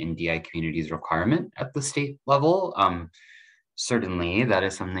in DI communities requirement at the state level. Certainly, that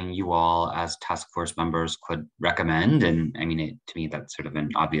is something you all as task force members could recommend. And I mean, to me, that's sort of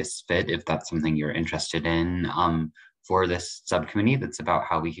an obvious fit if that's something you're interested in for this subcommittee that's about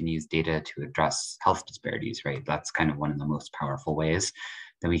how we can use data to address health disparities, right? That's kind of one of the most powerful ways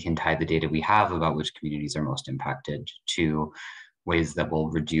that we can tie the data we have about which communities are most impacted to ways that will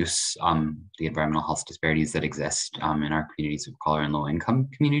reduce the environmental health disparities that exist in our communities of color and low income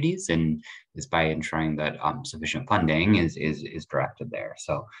communities, and is by ensuring that sufficient funding is directed there.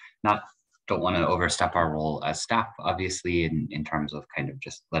 So don't want to overstep our role as staff, obviously, in terms of kind of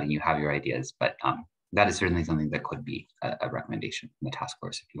just letting you have your ideas, but that is certainly something that could be a recommendation from the task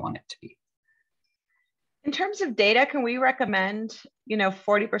force if you want it to be. In terms of data, can we recommend,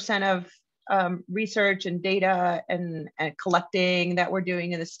 40% of research and data and collecting that we're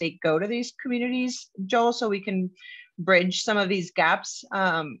doing in the state go to these communities, Joel, so we can bridge some of these gaps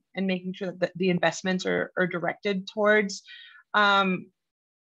and making sure that the investments are directed towards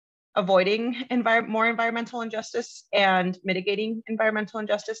avoiding more environmental injustice and mitigating environmental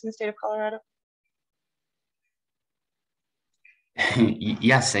injustice in the state of Colorado?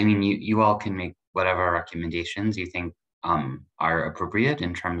 Yes, I mean, you all can make whatever recommendations you think are appropriate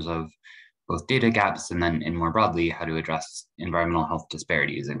in terms of both data gaps and then, and more broadly, how to address environmental health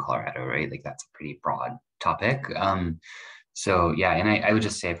disparities in Colorado, right? Like that's a pretty broad topic. So yeah, and I would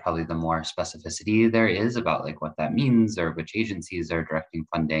just say probably the more specificity there is about like what that means or which agencies are directing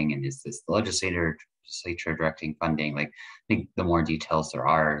funding and is this the legislature directing funding, like I think the more details there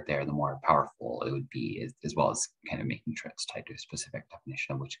are there, the more powerful it would be, as well as kind of making sure it's tied to a specific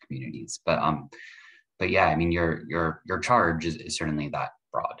definition of which communities. But yeah, I mean, your charge is certainly that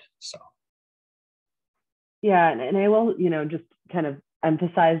broad, so. Yeah, and I will, just kind of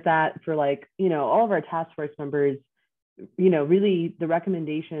emphasize that for like, all of our task force members, really the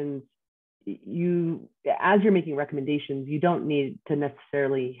recommendations, as you're making recommendations, you don't need to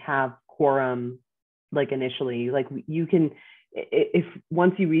necessarily have quorum like initially. Like you can, if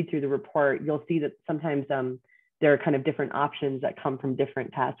once you read through the report, you'll see that sometimes there are kind of different options that come from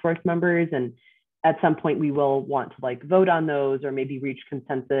different task force members. And at some point we will want to like vote on those or maybe reach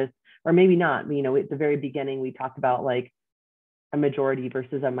consensus. Or maybe not, at the very beginning, we talked about like a majority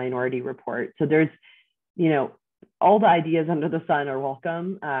versus a minority report. So there's, all the ideas under the sun are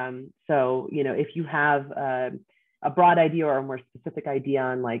welcome. So, if you have a broad idea or a more specific idea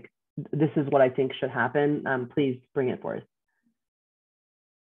on like, this is what I think should happen, please bring it forth.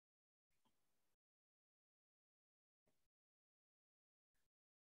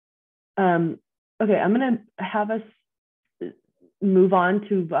 Okay, I'm gonna have us move on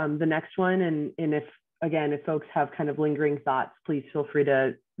to the next one. And if folks have kind of lingering thoughts, please feel free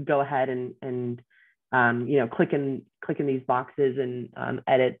to go ahead and click in these boxes and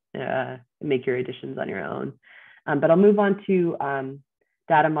edit, make your additions on your own. But I'll move on to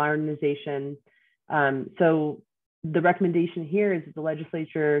data modernization. So the recommendation here is that the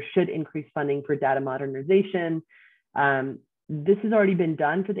legislature should increase funding for data modernization. This has already been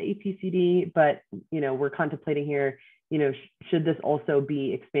done for the APCD, but we're contemplating here, should this also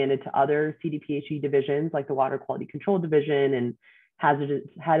be expanded to other CDPHE divisions like the Water Quality Control Division and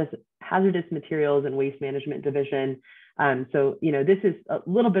hazardous materials and waste management division. So, this is a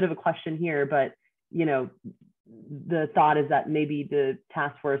little bit of a question here, but, the thought is that maybe the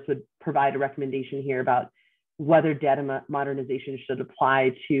task force would provide a recommendation here about whether data modernization should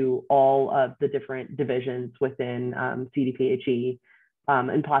apply to all of the different divisions within CDPHE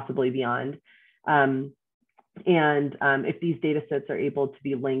and possibly beyond. And if these data sets are able to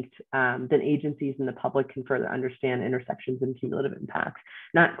be linked, then agencies and the public can further understand intersections and cumulative impacts.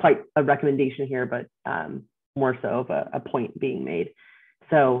 Not quite a recommendation here, but more so of a point being made.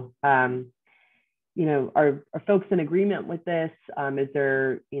 So, you know, are folks in agreement with this? Is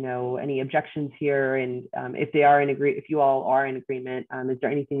there, you know, any objections here? And if they are if you all are in agreement, is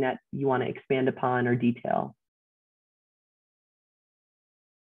there anything that you want to expand upon or detail?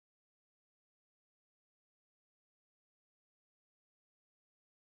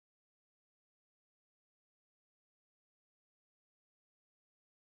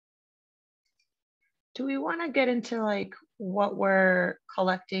 Do we want to get into like what we're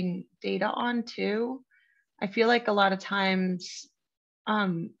collecting data on too? I feel like a lot of times,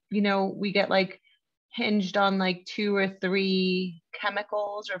 you know, we get like hinged on like 2 or 3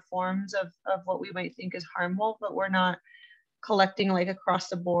 chemicals or forms of what we might think is harmful, but we're not collecting like across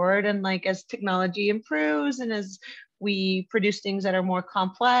the board. And like as technology improves and as we produce things that are more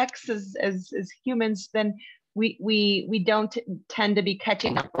complex as humans, then we don't tend to be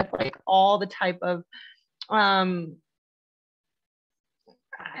catching up with like all the type of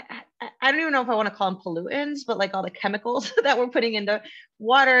I don't even know if I want to call them pollutants, but like all the chemicals that we're putting into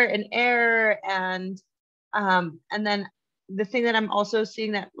water and air. And then the thing that I'm also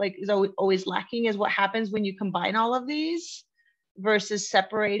seeing that like is always lacking is what happens when you combine all of these versus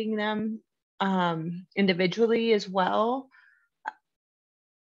separating them individually as well.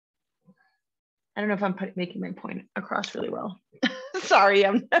 I don't know if I'm making my point across really well. Sorry,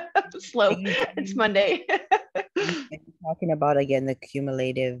 I'm slow. It's Monday. Talking about, again, the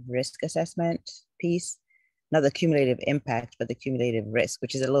cumulative risk assessment piece, not the cumulative impact, but the cumulative risk,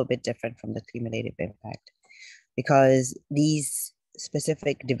 which is a little bit different from the cumulative impact, because these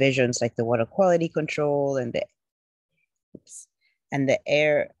specific divisions like the water quality control and the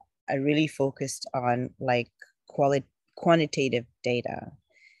air are really focused on like quantitative data,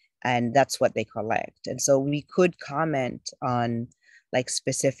 and that's what they collect. And so we could comment on like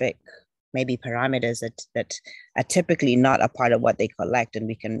specific maybe parameters that are typically not a part of what they collect, and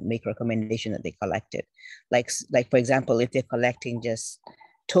we can make recommendation that they collect it. Like for example, if they're collecting just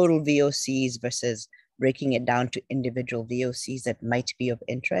total VOCs versus breaking it down to individual VOCs that might be of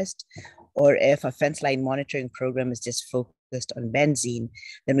interest, or if a fence line monitoring program is just focused on benzene,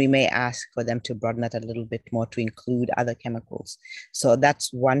 then we may ask for them to broaden that a little bit more to include other chemicals. So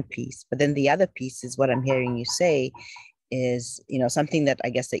that's one piece. But then the other piece is what I'm hearing you say is, you know, something that I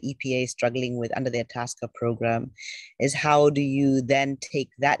guess the EPA is struggling with under their TASCA program is how do you then take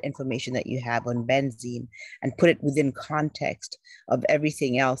that information that you have on benzene and put it within context of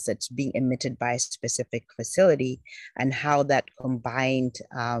everything else that's being emitted by a specific facility, and how that combined,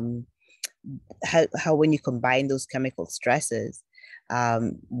 how when you combine those chemical stresses,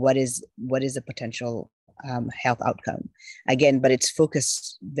 what is the potential health outcome? Again, but it's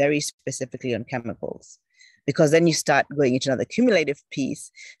focused very specifically on chemicals, because then you start going into another cumulative piece.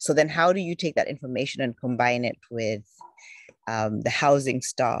 So then how do you take that information and combine it with the housing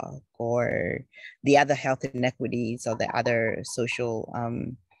stock or the other health inequities or the other social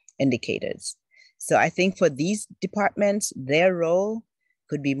indicators? So I think for these departments, their role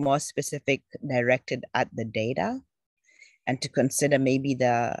could be more specific, directed at the data, and to consider maybe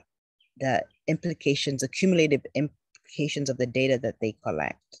the implications, the cumulative implications of the data that they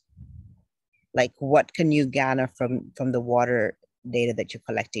collect. Like what can you garner from the water data that you're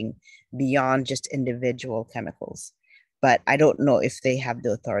collecting beyond just individual chemicals? But I don't know if they have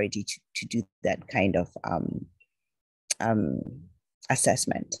the authority to do that kind of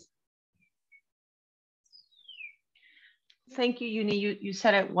assessment. Thank you, Uni. You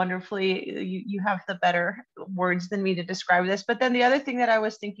said it wonderfully. You have the better words than me to describe this. But then the other thing that I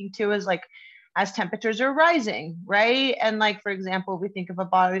was thinking too is like, as temperatures are rising, right? And like, for example, we think of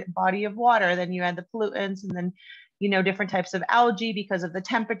a body of water, then you add the pollutants, and then, you know, different types of algae because of the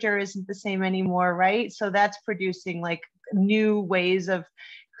temperature isn't the same anymore, right? So that's producing like new ways of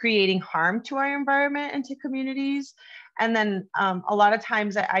creating harm to our environment and to communities. And then a lot of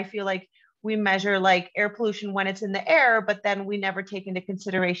times I feel like we measure like air pollution when it's in the air, but then we never take into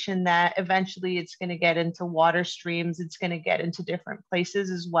consideration that eventually it's going to get into water streams, it's going to get into different places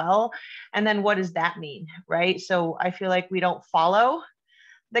as well. And then what does that mean, right? So I feel like we don't follow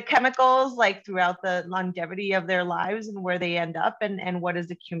the chemicals like throughout the longevity of their lives and where they end up, and what is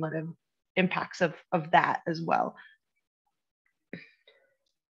the cumulative impacts of that as well.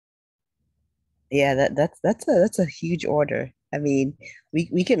 Yeah, that's a huge order. I mean,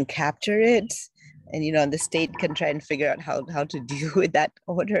 we can capture it, and you know, the state can try and figure out how to deal with that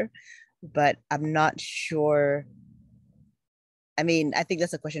order, but I'm not sure. I mean, I think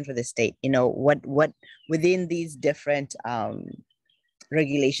that's a question for the state. You know, what within these different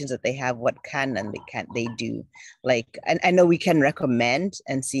regulations that they have, what can and can't they do? Like, and I know we can recommend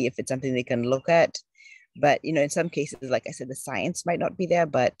and see if it's something they can look at, But, in some cases, like I said, the science might not be there,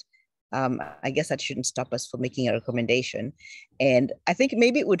 but I guess that shouldn't stop us from making a recommendation. And I think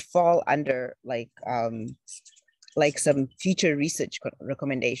maybe it would fall under like some future research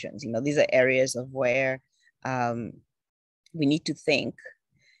recommendations. These are areas of where we need to think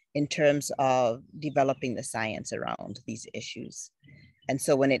in terms of developing the science around these issues. And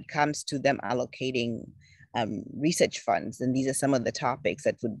so when it comes to them allocating research funds, then these are some of the topics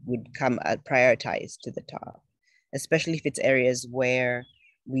that would come prioritized to the top, especially if it's areas where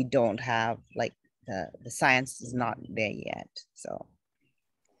we don't have, like, the science is not there yet. So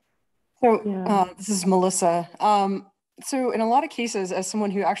this is Melissa. So in a lot of cases, as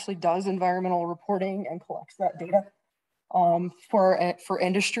someone who actually does environmental reporting and collects that data for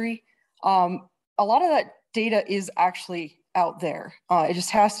industry, a lot of that data is actually out there. It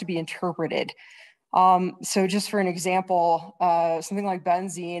just has to be interpreted. So just for an example, something like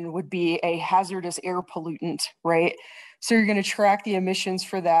benzene would be a hazardous air pollutant, right? So you're going to track the emissions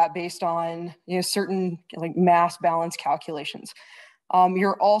for that based on certain like mass balance calculations.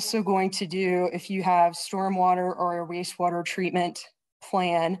 You're also going to do, if you have stormwater or a wastewater treatment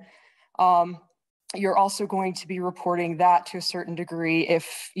plan, you're also going to be reporting that to a certain degree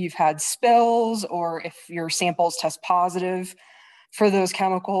if you've had spills or if your samples test positive for those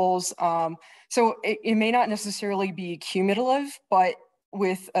chemicals. So it may not necessarily be cumulative, but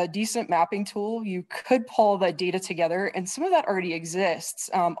with a decent mapping tool, you could pull that data together, and some of that already exists.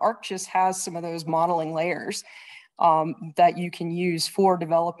 ARC just has some of those modeling layers that you can use for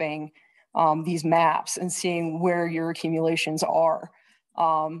developing these maps and seeing where your accumulations are.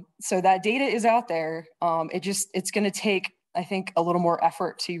 So that data is out there. It's going to take, I think, a little more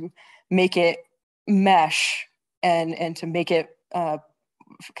effort to make it mesh and to make it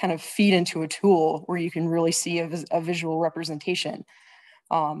kind of feed into a tool where you can really see a visual representation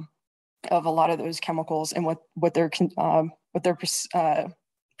of a lot of those chemicals and what their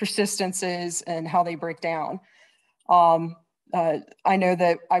persistence is and how they break down. I know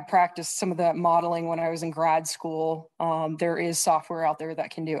that I practiced some of that modeling when I was in grad school. There is software out there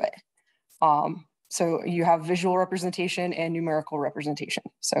that can do it. So you have visual representation and numerical representation.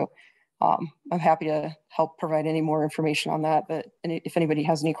 So I'm happy to help provide any more information on that, but if anybody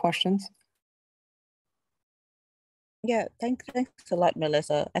has any questions. Yeah, thanks a lot,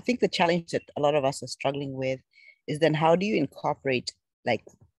 Melissa. I think the challenge that a lot of us are struggling with is then how do you incorporate like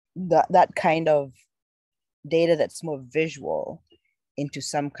that kind of data that's more visual into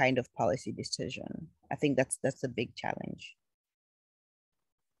some kind of policy decision? I think that's a big challenge.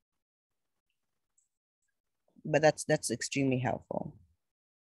 But that's extremely helpful.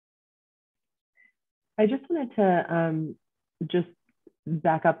 I just wanted to just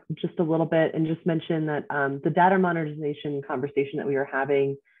back up just a little bit and just mention that the data modernization conversation that we were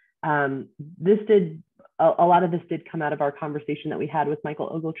having, a lot of this did come out of our conversation that we had with Michael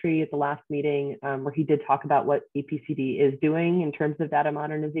Ogletree at the last meeting, where he did talk about what APCD is doing in terms of data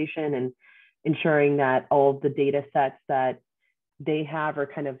modernization and ensuring that all of the data sets that they have are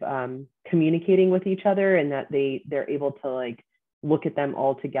kind of communicating with each other and that they're able to like look at them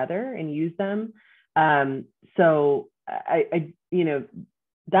all together and use them. So I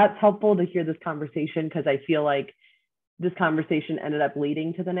that's helpful to hear this conversation, because I feel like this conversation ended up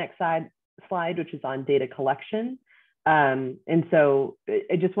leading to the next slide, which is on data collection. And so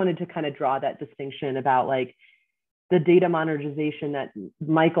I just wanted to kind of draw that distinction about like the data modernization that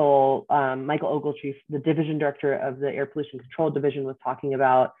Michael Ogletree, the division director of the Air Pollution Control Division, was talking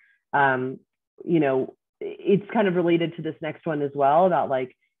about. It's kind of related to this next one as well, about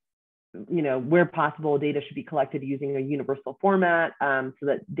like, where possible, data should be collected using a universal format, so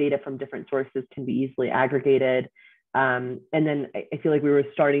that data from different sources can be easily aggregated. And then I feel like we were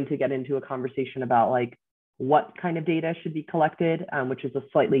starting to get into a conversation about like what kind of data should be collected, which is a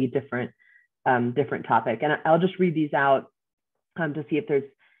slightly different topic. And I'll just read these out to see if there's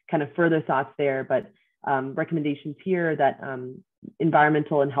kind of further thoughts there. But recommendations here that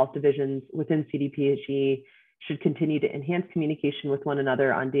environmental and health divisions within CDPHE should continue to enhance communication with one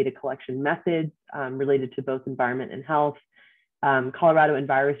another on data collection methods related to both environment and health. Colorado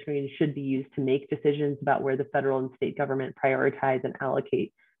EnviroScreen should be used to make decisions about where the federal and state government prioritize and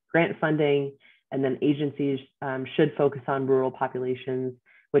allocate grant funding. And then agencies should focus on rural populations,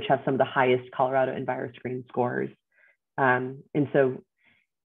 which have some of the highest Colorado EnviroScreen scores. And so,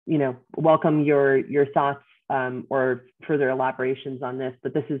 welcome your thoughts or further elaborations on this,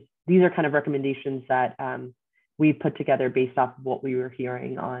 but these are kind of recommendations that we put together based off of what we were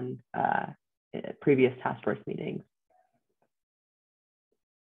hearing on previous task force meetings.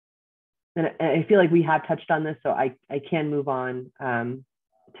 And I feel like we have touched on this, so I can move on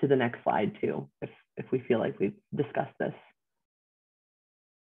to the next slide too, if we feel like we've discussed this.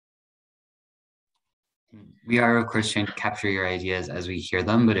 We are, of course, trying to capture your ideas as we hear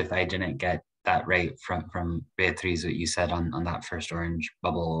them, but if I didn't get that right from Beatriz, what you said on that first orange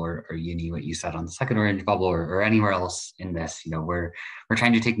bubble, or Uni, what you said on the second orange bubble, or anywhere else in this, we're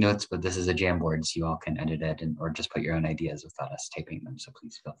trying to take notes, but this is a Jamboard, so you all can edit it or just put your own ideas without us typing them. So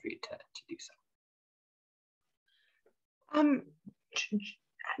please feel free to do so.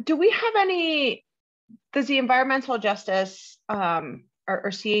 Do we have any, does the environmental justice or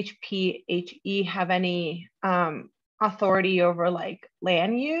CHPHE have any authority over like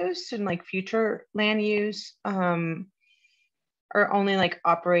land use and like future land use, or only like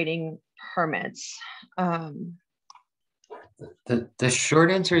operating permits? The short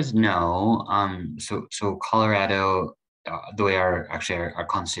answer is no. So Colorado, the way our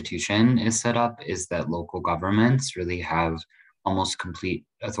constitution is set up is that local governments really have almost complete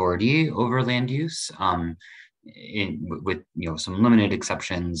authority over land use, with some limited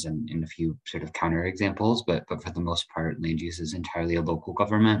exceptions and a few sort of counter examples, but for the most part, land use is entirely a local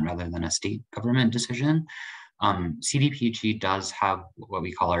government rather than a state government decision. CDPHE does have what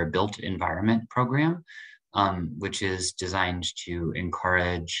we call our built environment program, which is designed to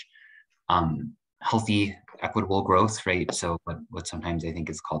encourage healthy, equitable growth, right? So what sometimes I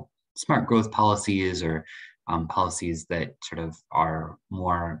think is called smart growth policies, or policies that sort of are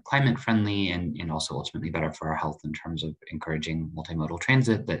more climate friendly and also ultimately better for our health in terms of encouraging multimodal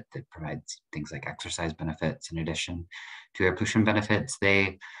transit that provides things like exercise benefits in addition to air pollution benefits.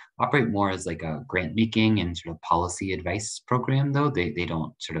 They operate more as like a grant making and sort of policy advice program, though. They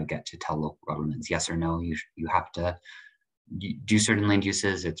don't sort of get to tell local governments yes or no, you have to do certain land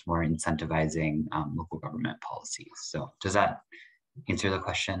uses. It's more incentivizing local government policies. So does that answer the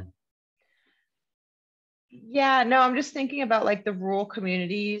question? Yeah, no, I'm just thinking about like the rural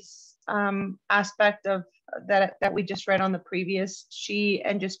communities aspect of that we just read on the previous sheet,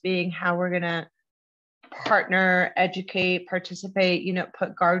 and just being how we're gonna partner, educate, participate,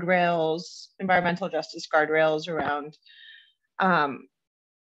 put guardrails, environmental justice guardrails around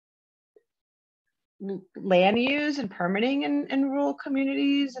land use and permitting in rural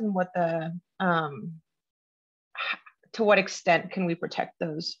communities, and what the to what extent can we protect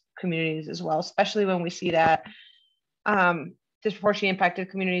those communities as well, especially when we see that disproportionately impacted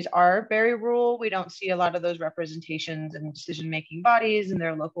communities are very rural. We don't see a lot of those representations and decision-making bodies in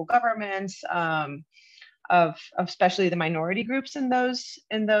their local governments, of especially the minority groups in those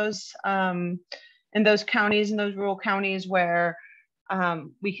counties, in those rural counties, where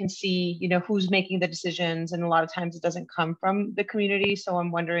we can see, who's making the decisions, and a lot of times it doesn't come from the community. So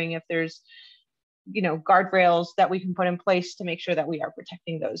I'm wondering if there's guardrails that we can put in place to make sure that we are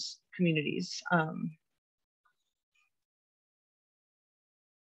protecting those communities.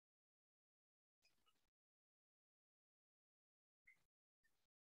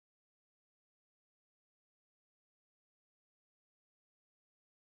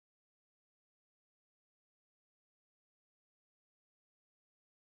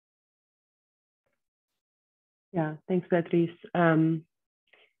 Yeah, thanks, Beatriz.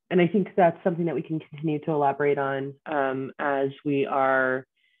 And I think that's something that we can continue to elaborate on as we are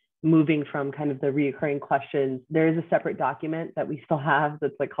moving from kind of the reoccurring questions. There is a separate document that we still have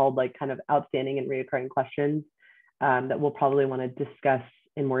that's called kind of outstanding and reoccurring questions that we'll probably want to discuss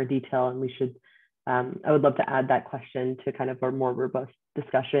in more detail. And we should, I would love to add that question to kind of a more robust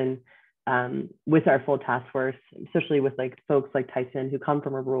discussion with our full task force, especially with folks like Tyson who come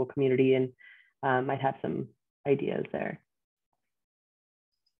from a rural community and might have some ideas there.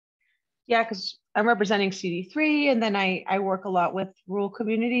 Yeah, because I'm representing CD3, and then I work a lot with rural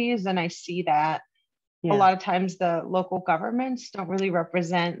communities, and I see that a lot of times the local governments don't really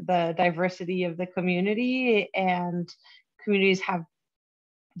represent the diversity of the community, and communities have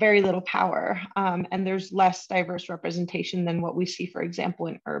very little power, and there's less diverse representation than what we see, for example,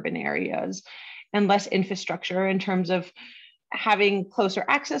 in urban areas, and less infrastructure in terms of having closer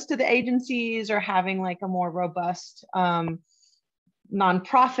access to the agencies, or having a more robust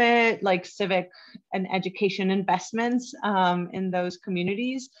nonprofit, civic and education investments in those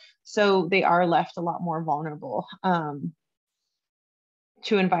communities. So they are left a lot more vulnerable to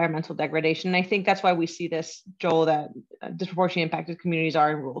environmental degradation. And I think that's why we see this, Joel, that disproportionately impacted communities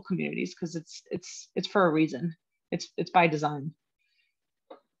are in rural communities, because it's for a reason. It's by design.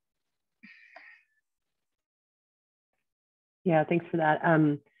 Yeah, thanks for that.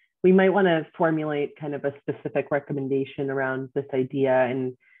 We might want to formulate kind of a specific recommendation around this idea.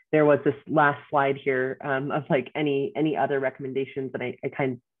 And there was this last slide here of any other recommendations, but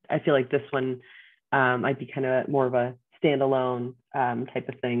I feel like this one might be kind of more of a standalone type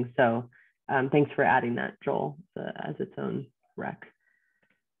of thing. So Thanks for adding that, Joel, as its own rec.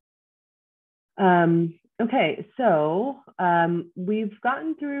 Okay, so we've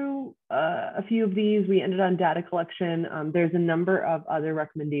gotten through a few of these. We ended on data collection. There's a number of other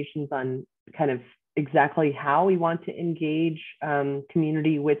recommendations on kind of exactly how we want to engage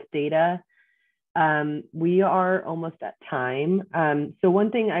community with data. We are almost at time. So one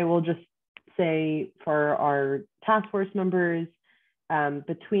thing I will just say for our task force members,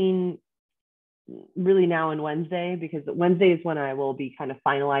 between really now and Wednesday, because Wednesday is when I will be kind of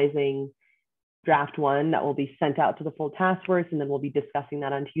finalizing draft one that will be sent out to the full task force, and then we'll be discussing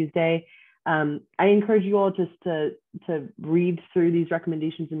that on Tuesday. I encourage you all just to read through these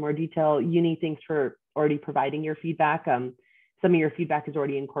recommendations in more detail. Uni, thanks for already providing your feedback. Some of your feedback is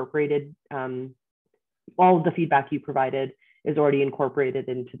already incorporated. All of the feedback you provided is already incorporated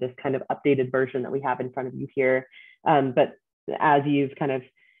into this kind of updated version that we have in front of you here. But as you've kind of,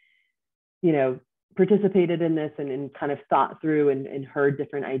 participated in this and kind of thought through and heard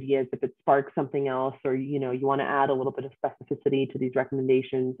different ideas, if it sparks something else, or, you want to add a little bit of specificity to these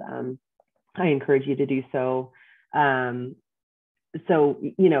recommendations, I encourage you to do so. So,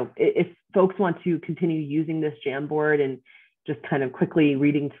 if folks want to continue using this Jamboard and just kind of quickly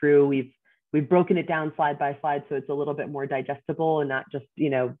reading through, we've broken it down slide by slide, so it's a little bit more digestible and not just,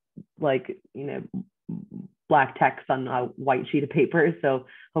 black text on a white sheet of paper. So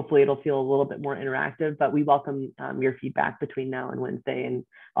hopefully it'll feel a little bit more interactive, but we welcome your feedback between now and Wednesday, and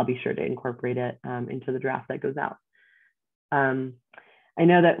I'll be sure to incorporate it into the draft that goes out. I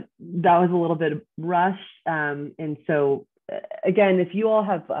know that was a little bit rushed. And so again, if you all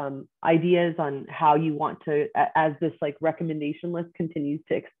have ideas on how you want to, as this recommendation list continues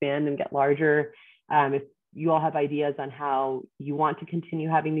to expand and get larger, if you all have ideas on how you want to continue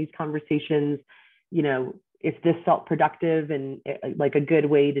having these conversations, if this felt productive and like a good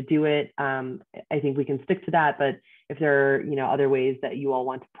way to do it, I think we can stick to that. But if there are, other ways that you all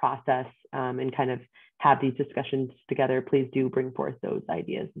want to process and kind of have these discussions together, please do bring forth those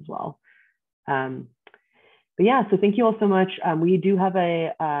ideas as well. But yeah, so thank you all so much. We do have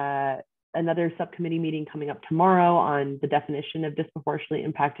another subcommittee meeting coming up tomorrow on the definition of disproportionately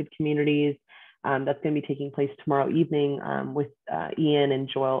impacted communities. That's going to be taking place tomorrow evening with Ian and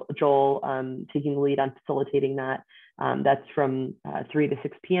Joel taking the lead on facilitating that. That's from 3 to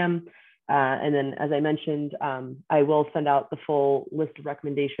 6 p.m. And then, as I mentioned, I will send out the full list of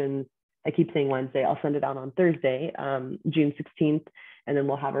recommendations. I keep saying Wednesday. I'll send it out on Thursday, June 16th, and then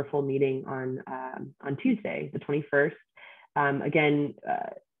we'll have our full meeting on Tuesday, the 21st. Again,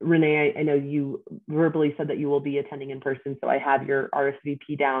 Renee, I know you verbally said that you will be attending in person, so I have your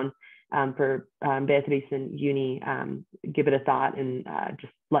RSVP down. For Beatrice and Uni, give it a thought and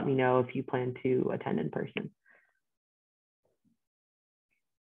just let me know if you plan to attend in person.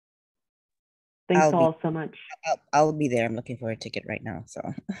 Thanks all so much. I'll be there. I'm looking for a ticket right now. So.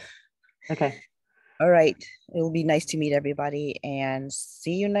 Okay. All right. It will be nice to meet everybody and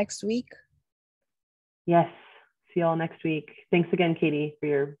see you next week. Yes. See you all next week. Thanks again, Katie, for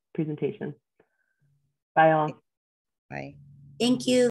your presentation. Bye all. Bye. Thank you.